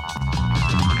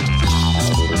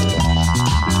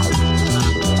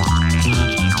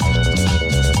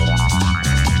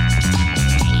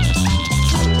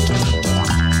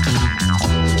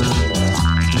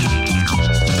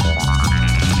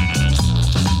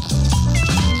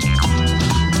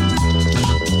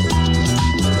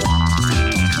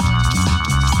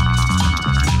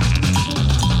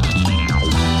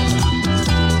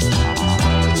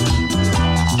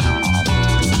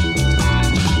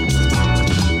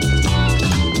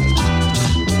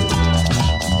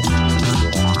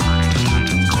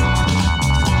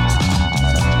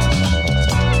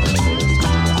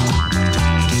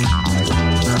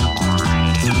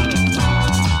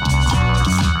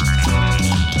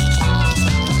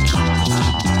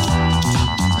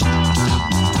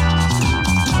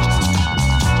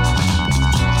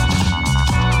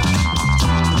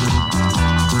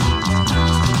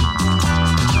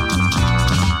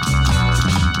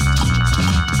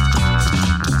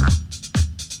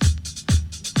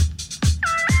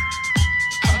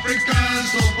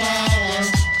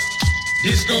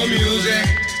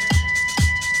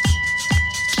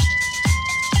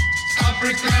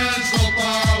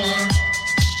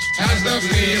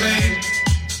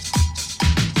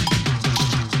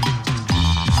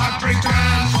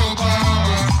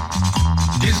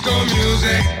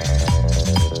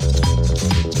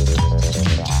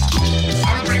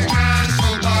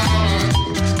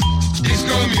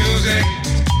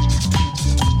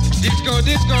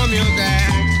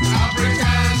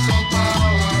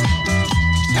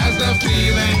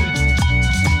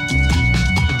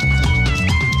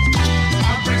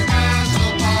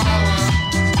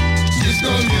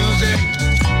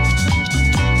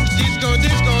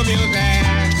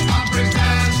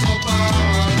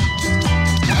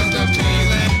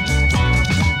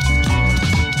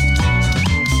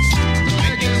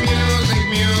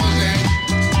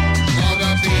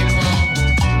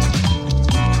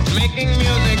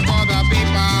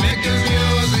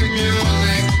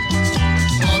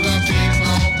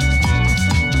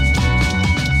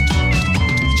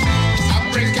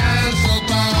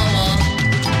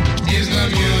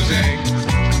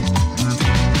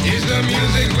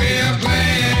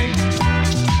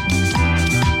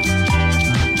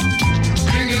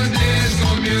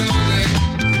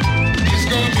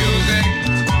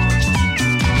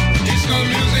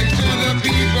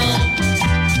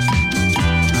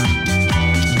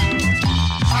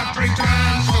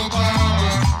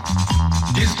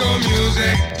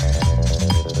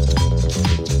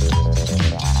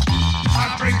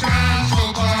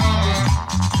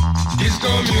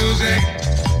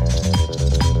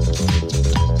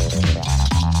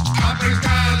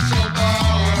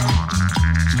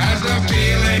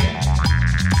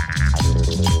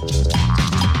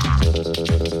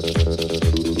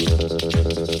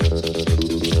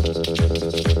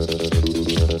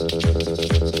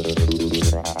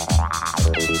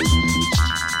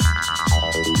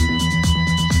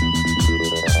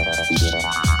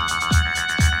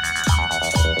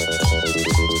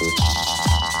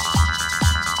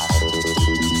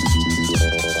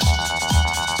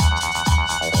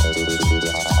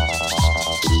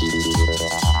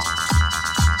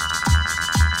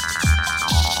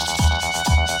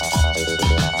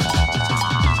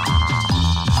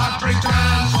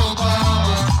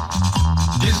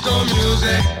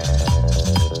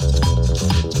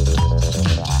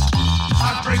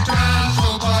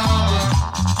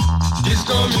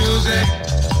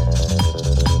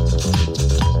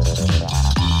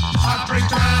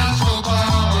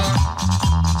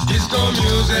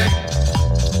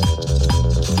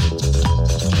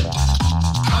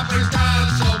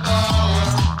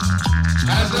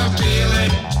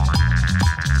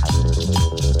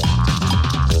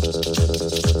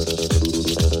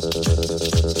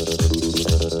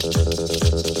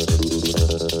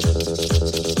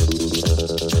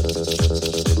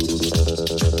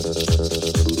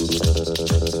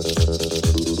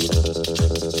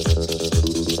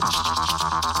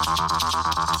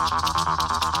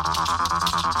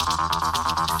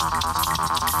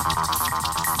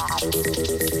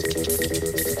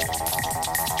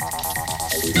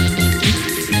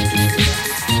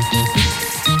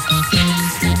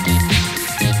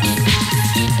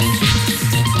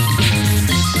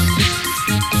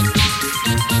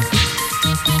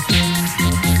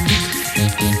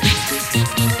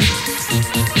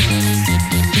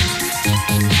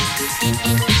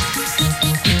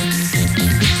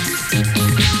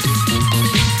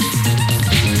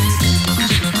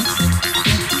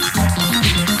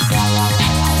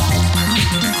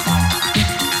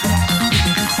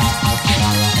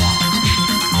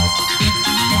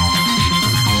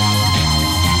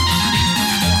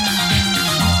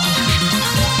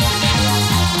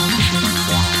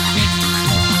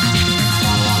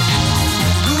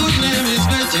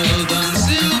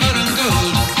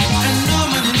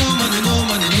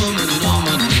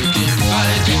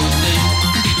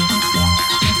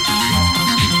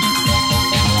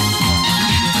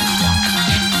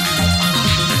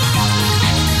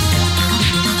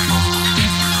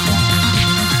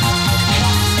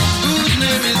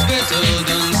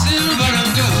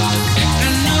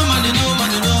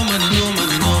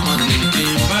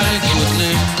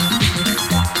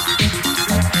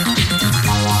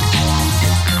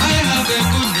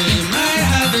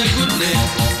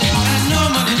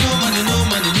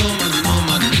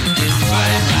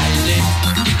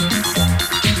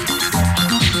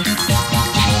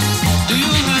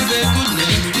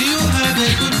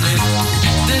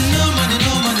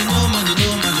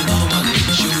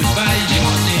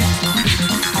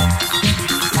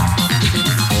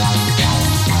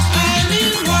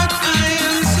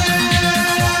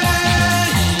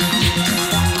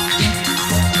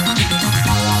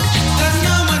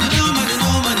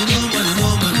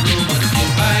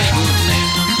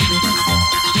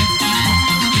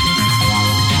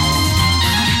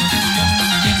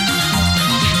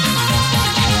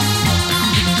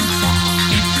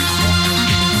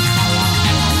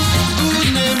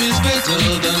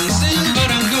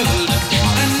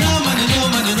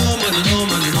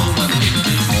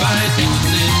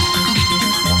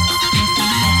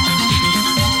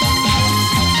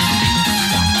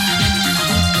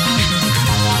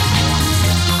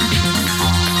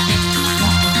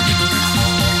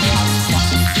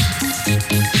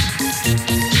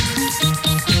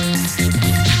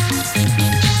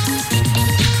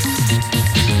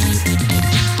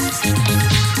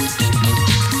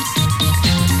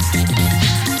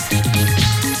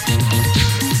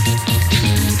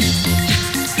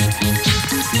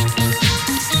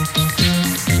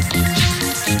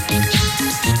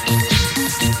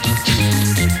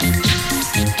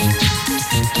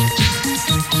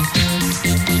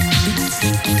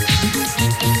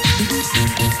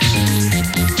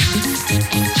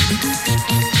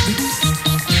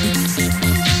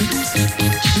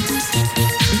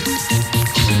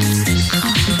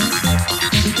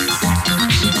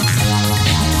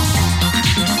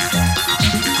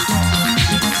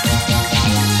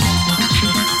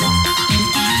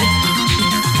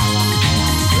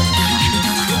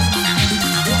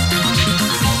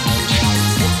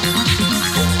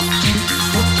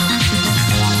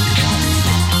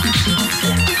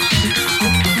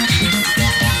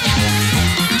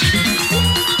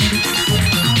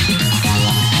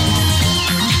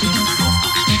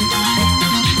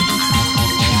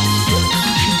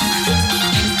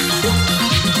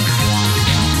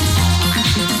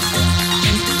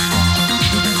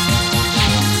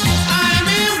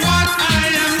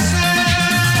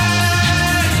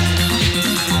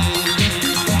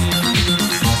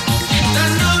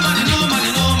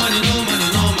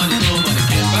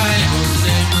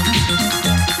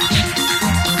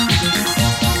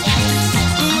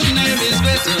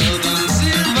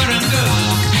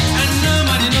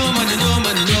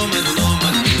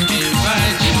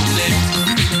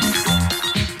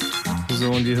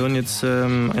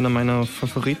 einer meiner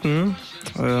Favoriten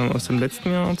aus dem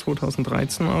letzten Jahr,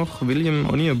 2013 auch, William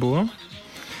Onyeabor.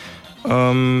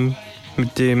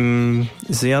 Mit dem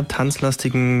sehr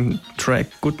tanzlastigen Track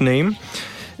Good Name.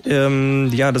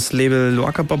 Ja, das Label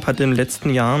Loaka Bob hat in den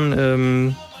letzten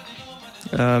Jahren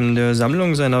eine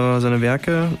Sammlung seiner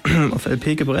Werke auf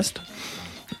LP gepresst.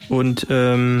 Und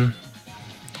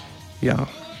ja,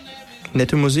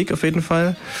 nette Musik auf jeden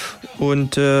Fall.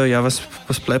 Und ja,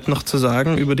 was bleibt noch zu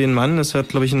sagen über den Mann? Das hat,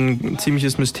 glaube ich, ein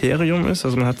ziemliches Mysterium ist.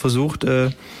 Also man hat versucht,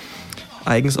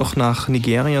 eigens auch nach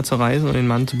Nigeria zu reisen und den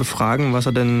Mann zu befragen, was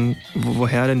er denn,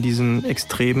 woher denn diesen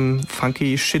extrem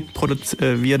funky Shit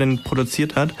wie er denn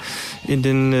produziert hat in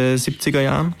den 70er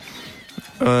Jahren.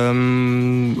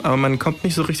 Aber man kommt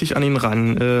nicht so richtig an ihn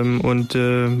ran. Und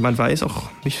man weiß auch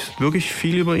nicht wirklich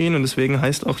viel über ihn. Und deswegen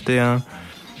heißt auch der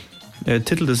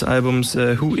Titel des Albums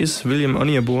Who is William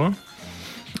Onyeabor?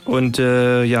 Und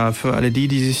ja, für alle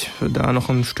die sich da noch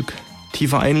ein Stück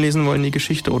tiefer einlesen wollen in die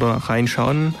Geschichte oder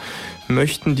reinschauen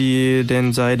möchten,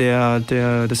 denn sei der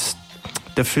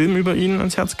Film über ihn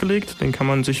ans Herz gelegt. Den kann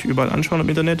man sich überall anschauen im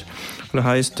Internet. Und der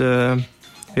heißt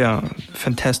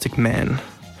Fantastic Man.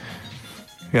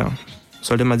 Ja,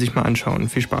 sollte man sich mal anschauen.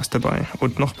 Viel Spaß dabei.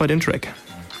 Und noch bei dem Track.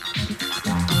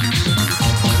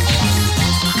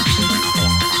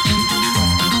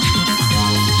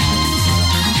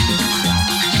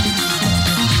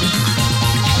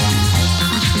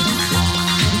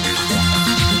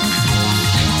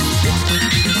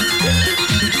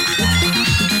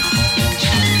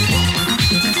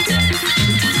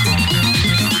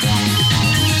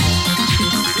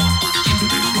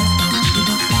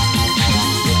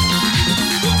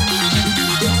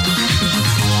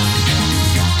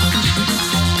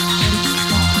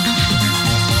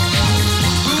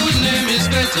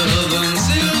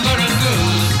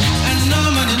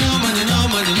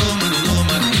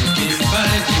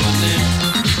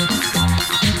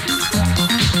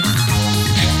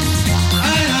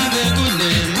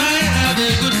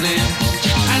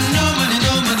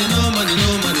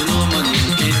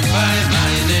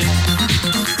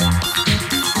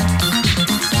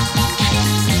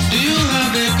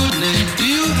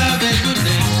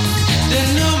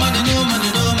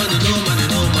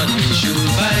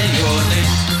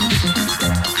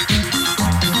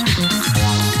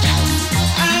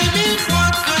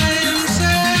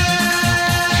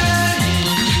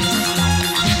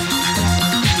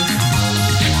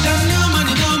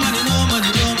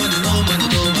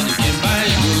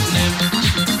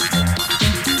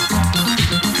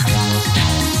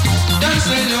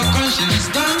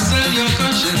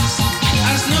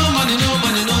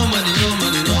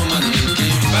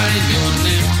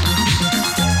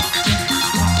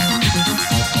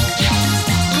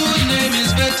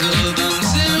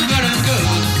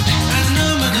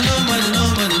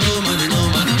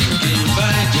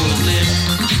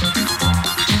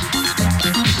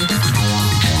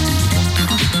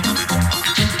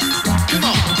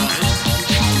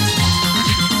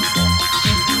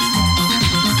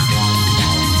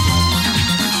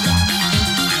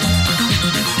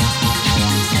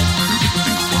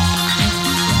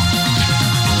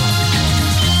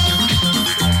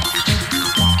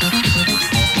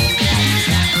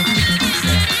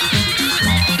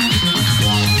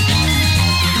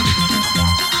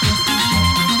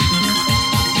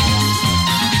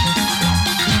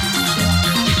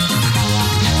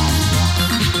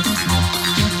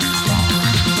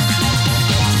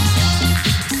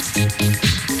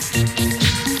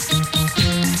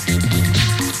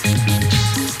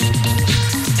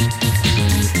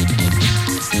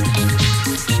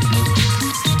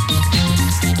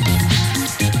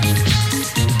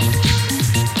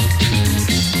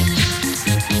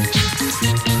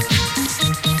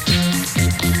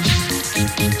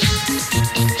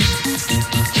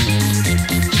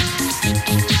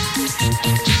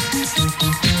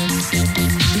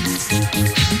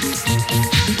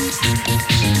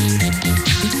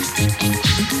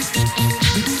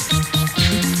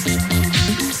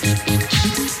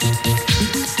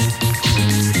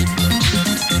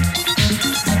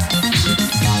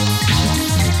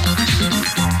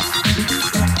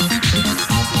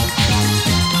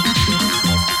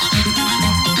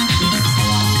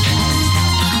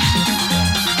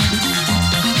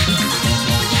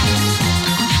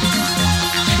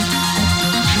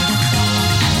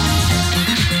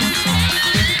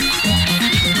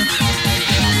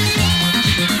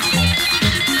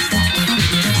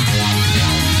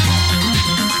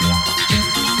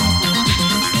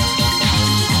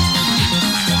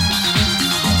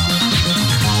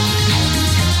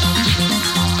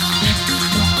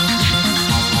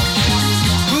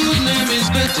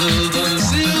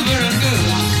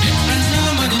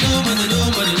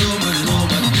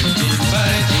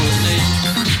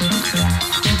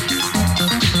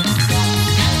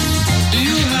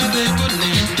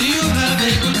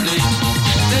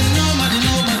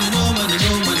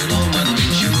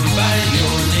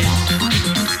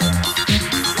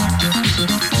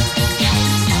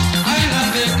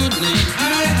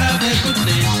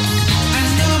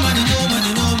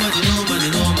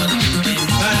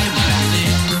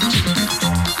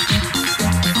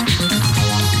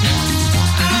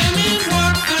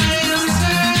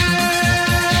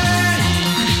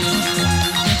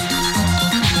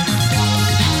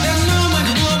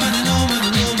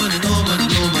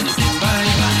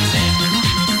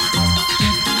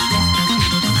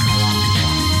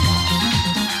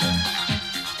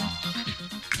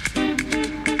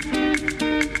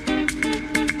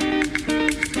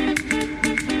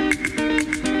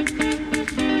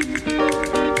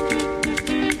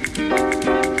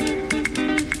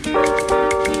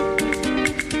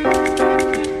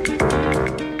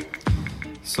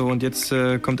 So, und jetzt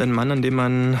kommt ein Mann, an dem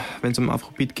man, wenn es um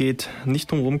Afrobeat geht, nicht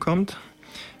drum rumkommt.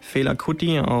 Fela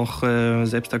Kuti, auch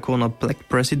selbst erkorener Black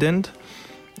President.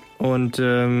 Und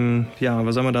ja,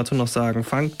 was soll man dazu noch sagen?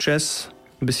 Funk, Jazz,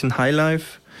 ein bisschen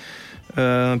Highlife,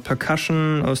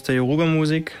 Percussion aus der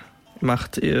Yoruba-Musik,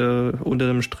 macht unter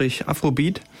dem Strich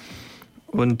Afrobeat.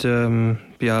 Und ja,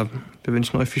 wir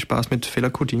wünschen euch viel Spaß mit Fela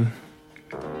Kuti.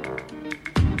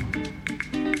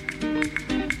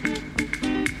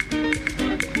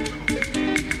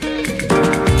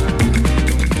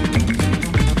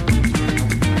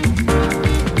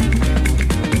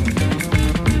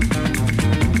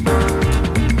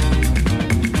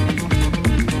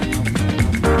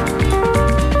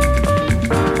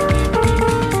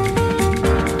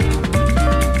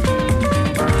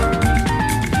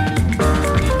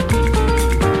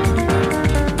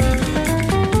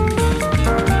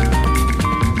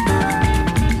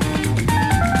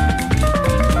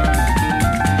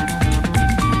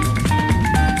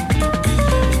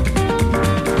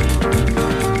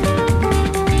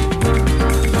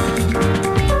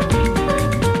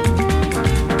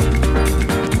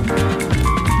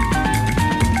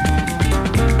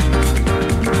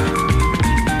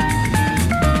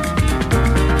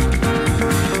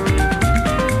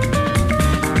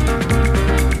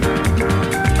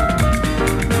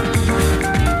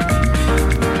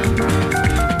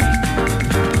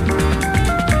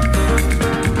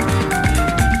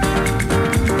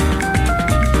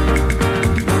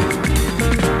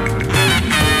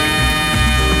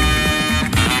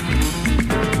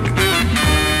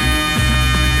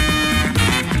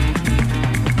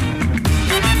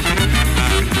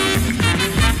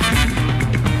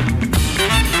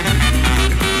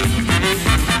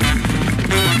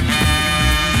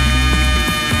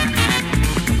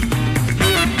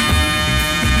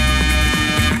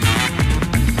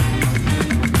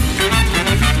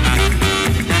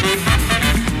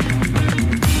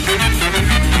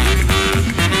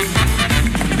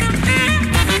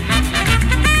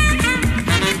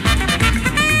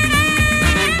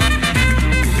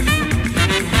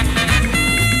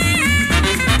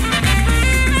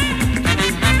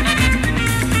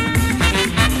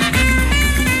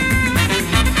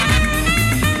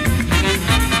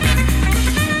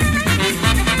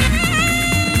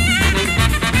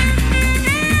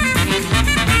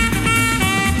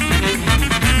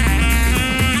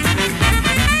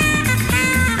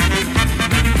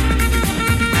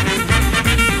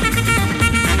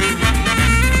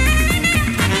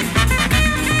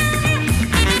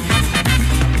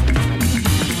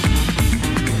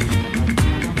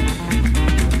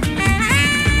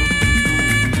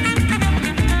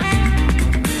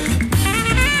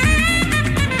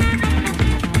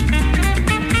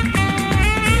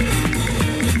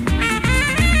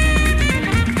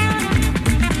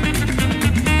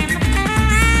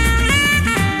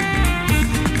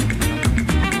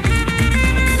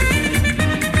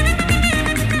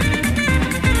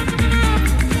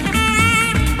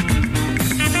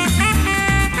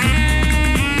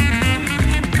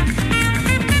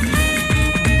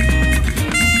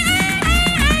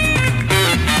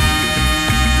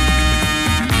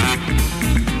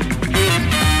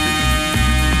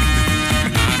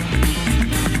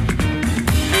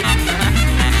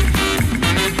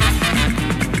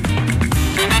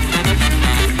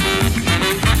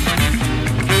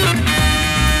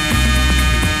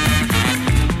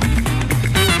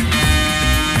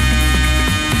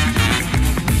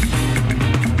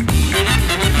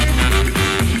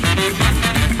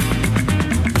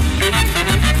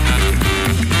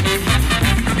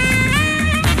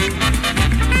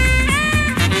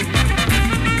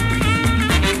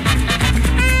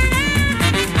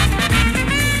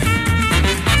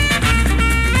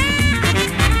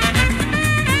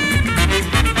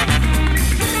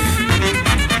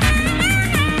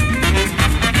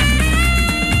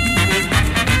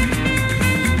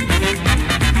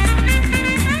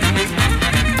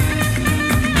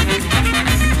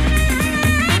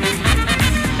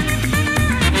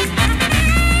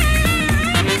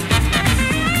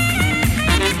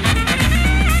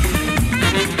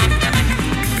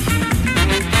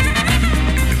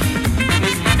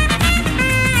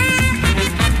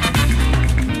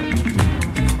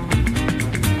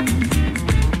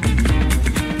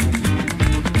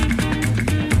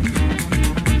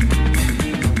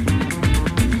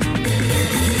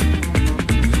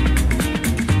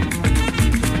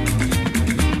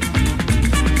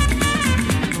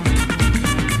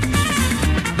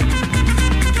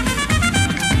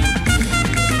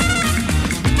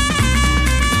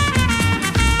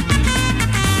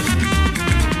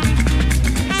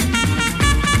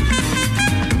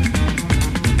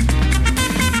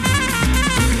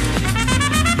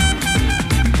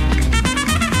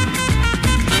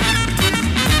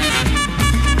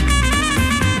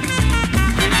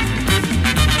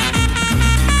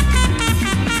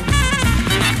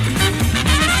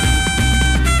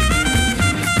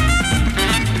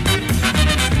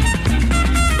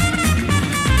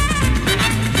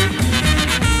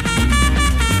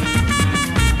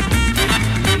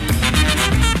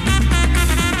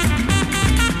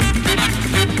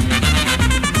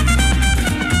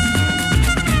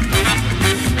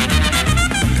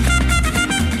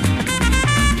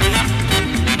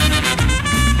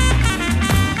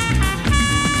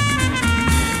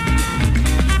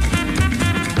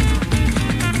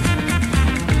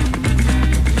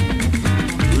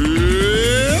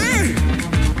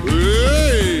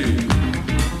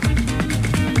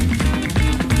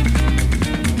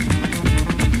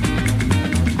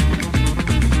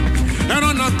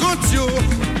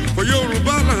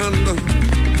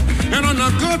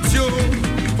 promote you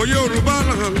for Yoruba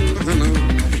land.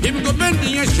 Him go bend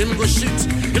the edge, him go shit.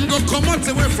 Him go come out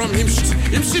away from him shit.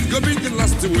 Him shit go be the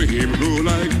last way him go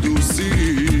like to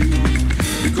see.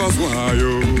 Because why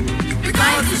you?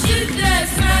 Because the shit they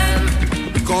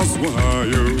smell. Because why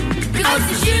you? Because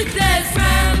the shit they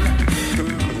smell.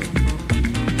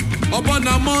 Upon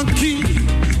a monkey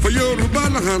for Yoruba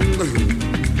land.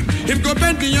 Him go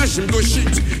bend the ash, him go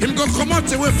shit. Him go come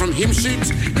out away from him shit.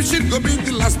 Him shit go be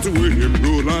the last way him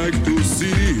go like to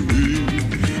see.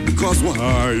 Because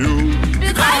why you?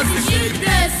 Because the shit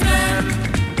they smell.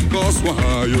 Because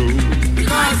why you?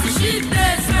 Because the shit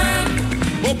they smell.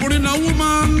 Opening a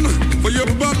woman for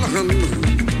Yoruba land.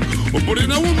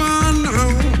 Opening a woman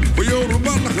for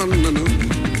Yoruba land.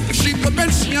 She go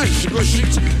bend, she go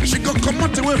shit. She go come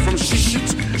out away from she shit.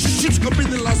 She shit go be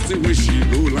the last way she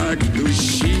go like to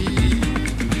she.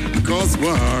 Because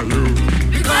why you?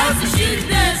 Because the shit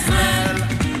they smell.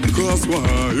 Because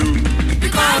why you?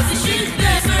 Because the shit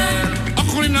they smell.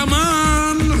 Occurring a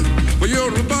man for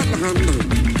Yoruba land.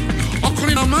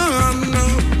 Occurring a man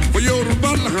for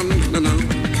Yoruba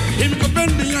land. Him go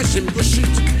bend the ash, him go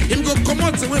shit. Him go come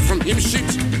out away from him shit.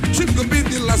 Shit go be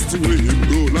the last way him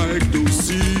go like to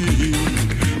see.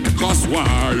 Because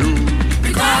why you?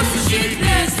 Because the shit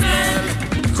they smell.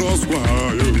 Because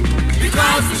why you?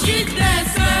 Because the shit they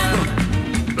smell.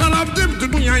 None of them to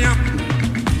do ya.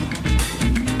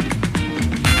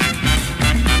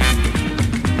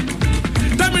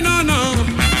 Tell me now.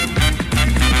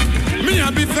 Me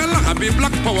a be fella, I be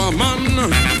black power man.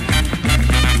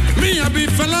 Me a be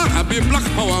fella, I be black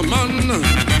power man.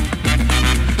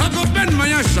 I go bend my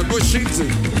ass, I go shit.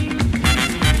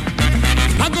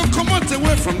 I go come out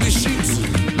away from this shit.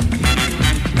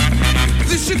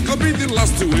 This shit could be the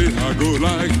last way I go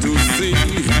like to see.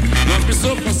 Not be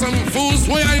so for some fools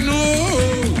way I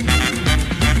know.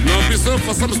 Not be so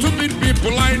for some stupid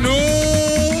people I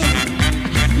know.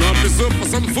 Not be so for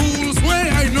some fools way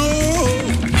I know.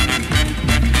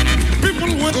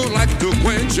 People will go like to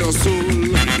quench your soul.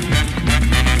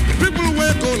 People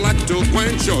will go like to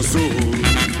quench your soul.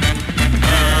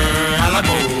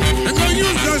 They gon'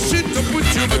 use your shit to put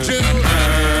you in jail.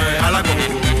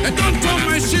 They don't turn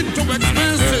my shit to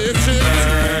expensive shit.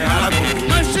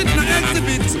 My shit na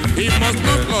exhibit, he must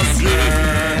not lose you.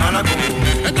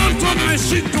 They don't turn my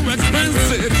shit to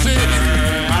expensive shit.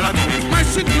 My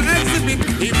shit na exhibit,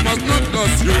 he must not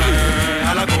lose you.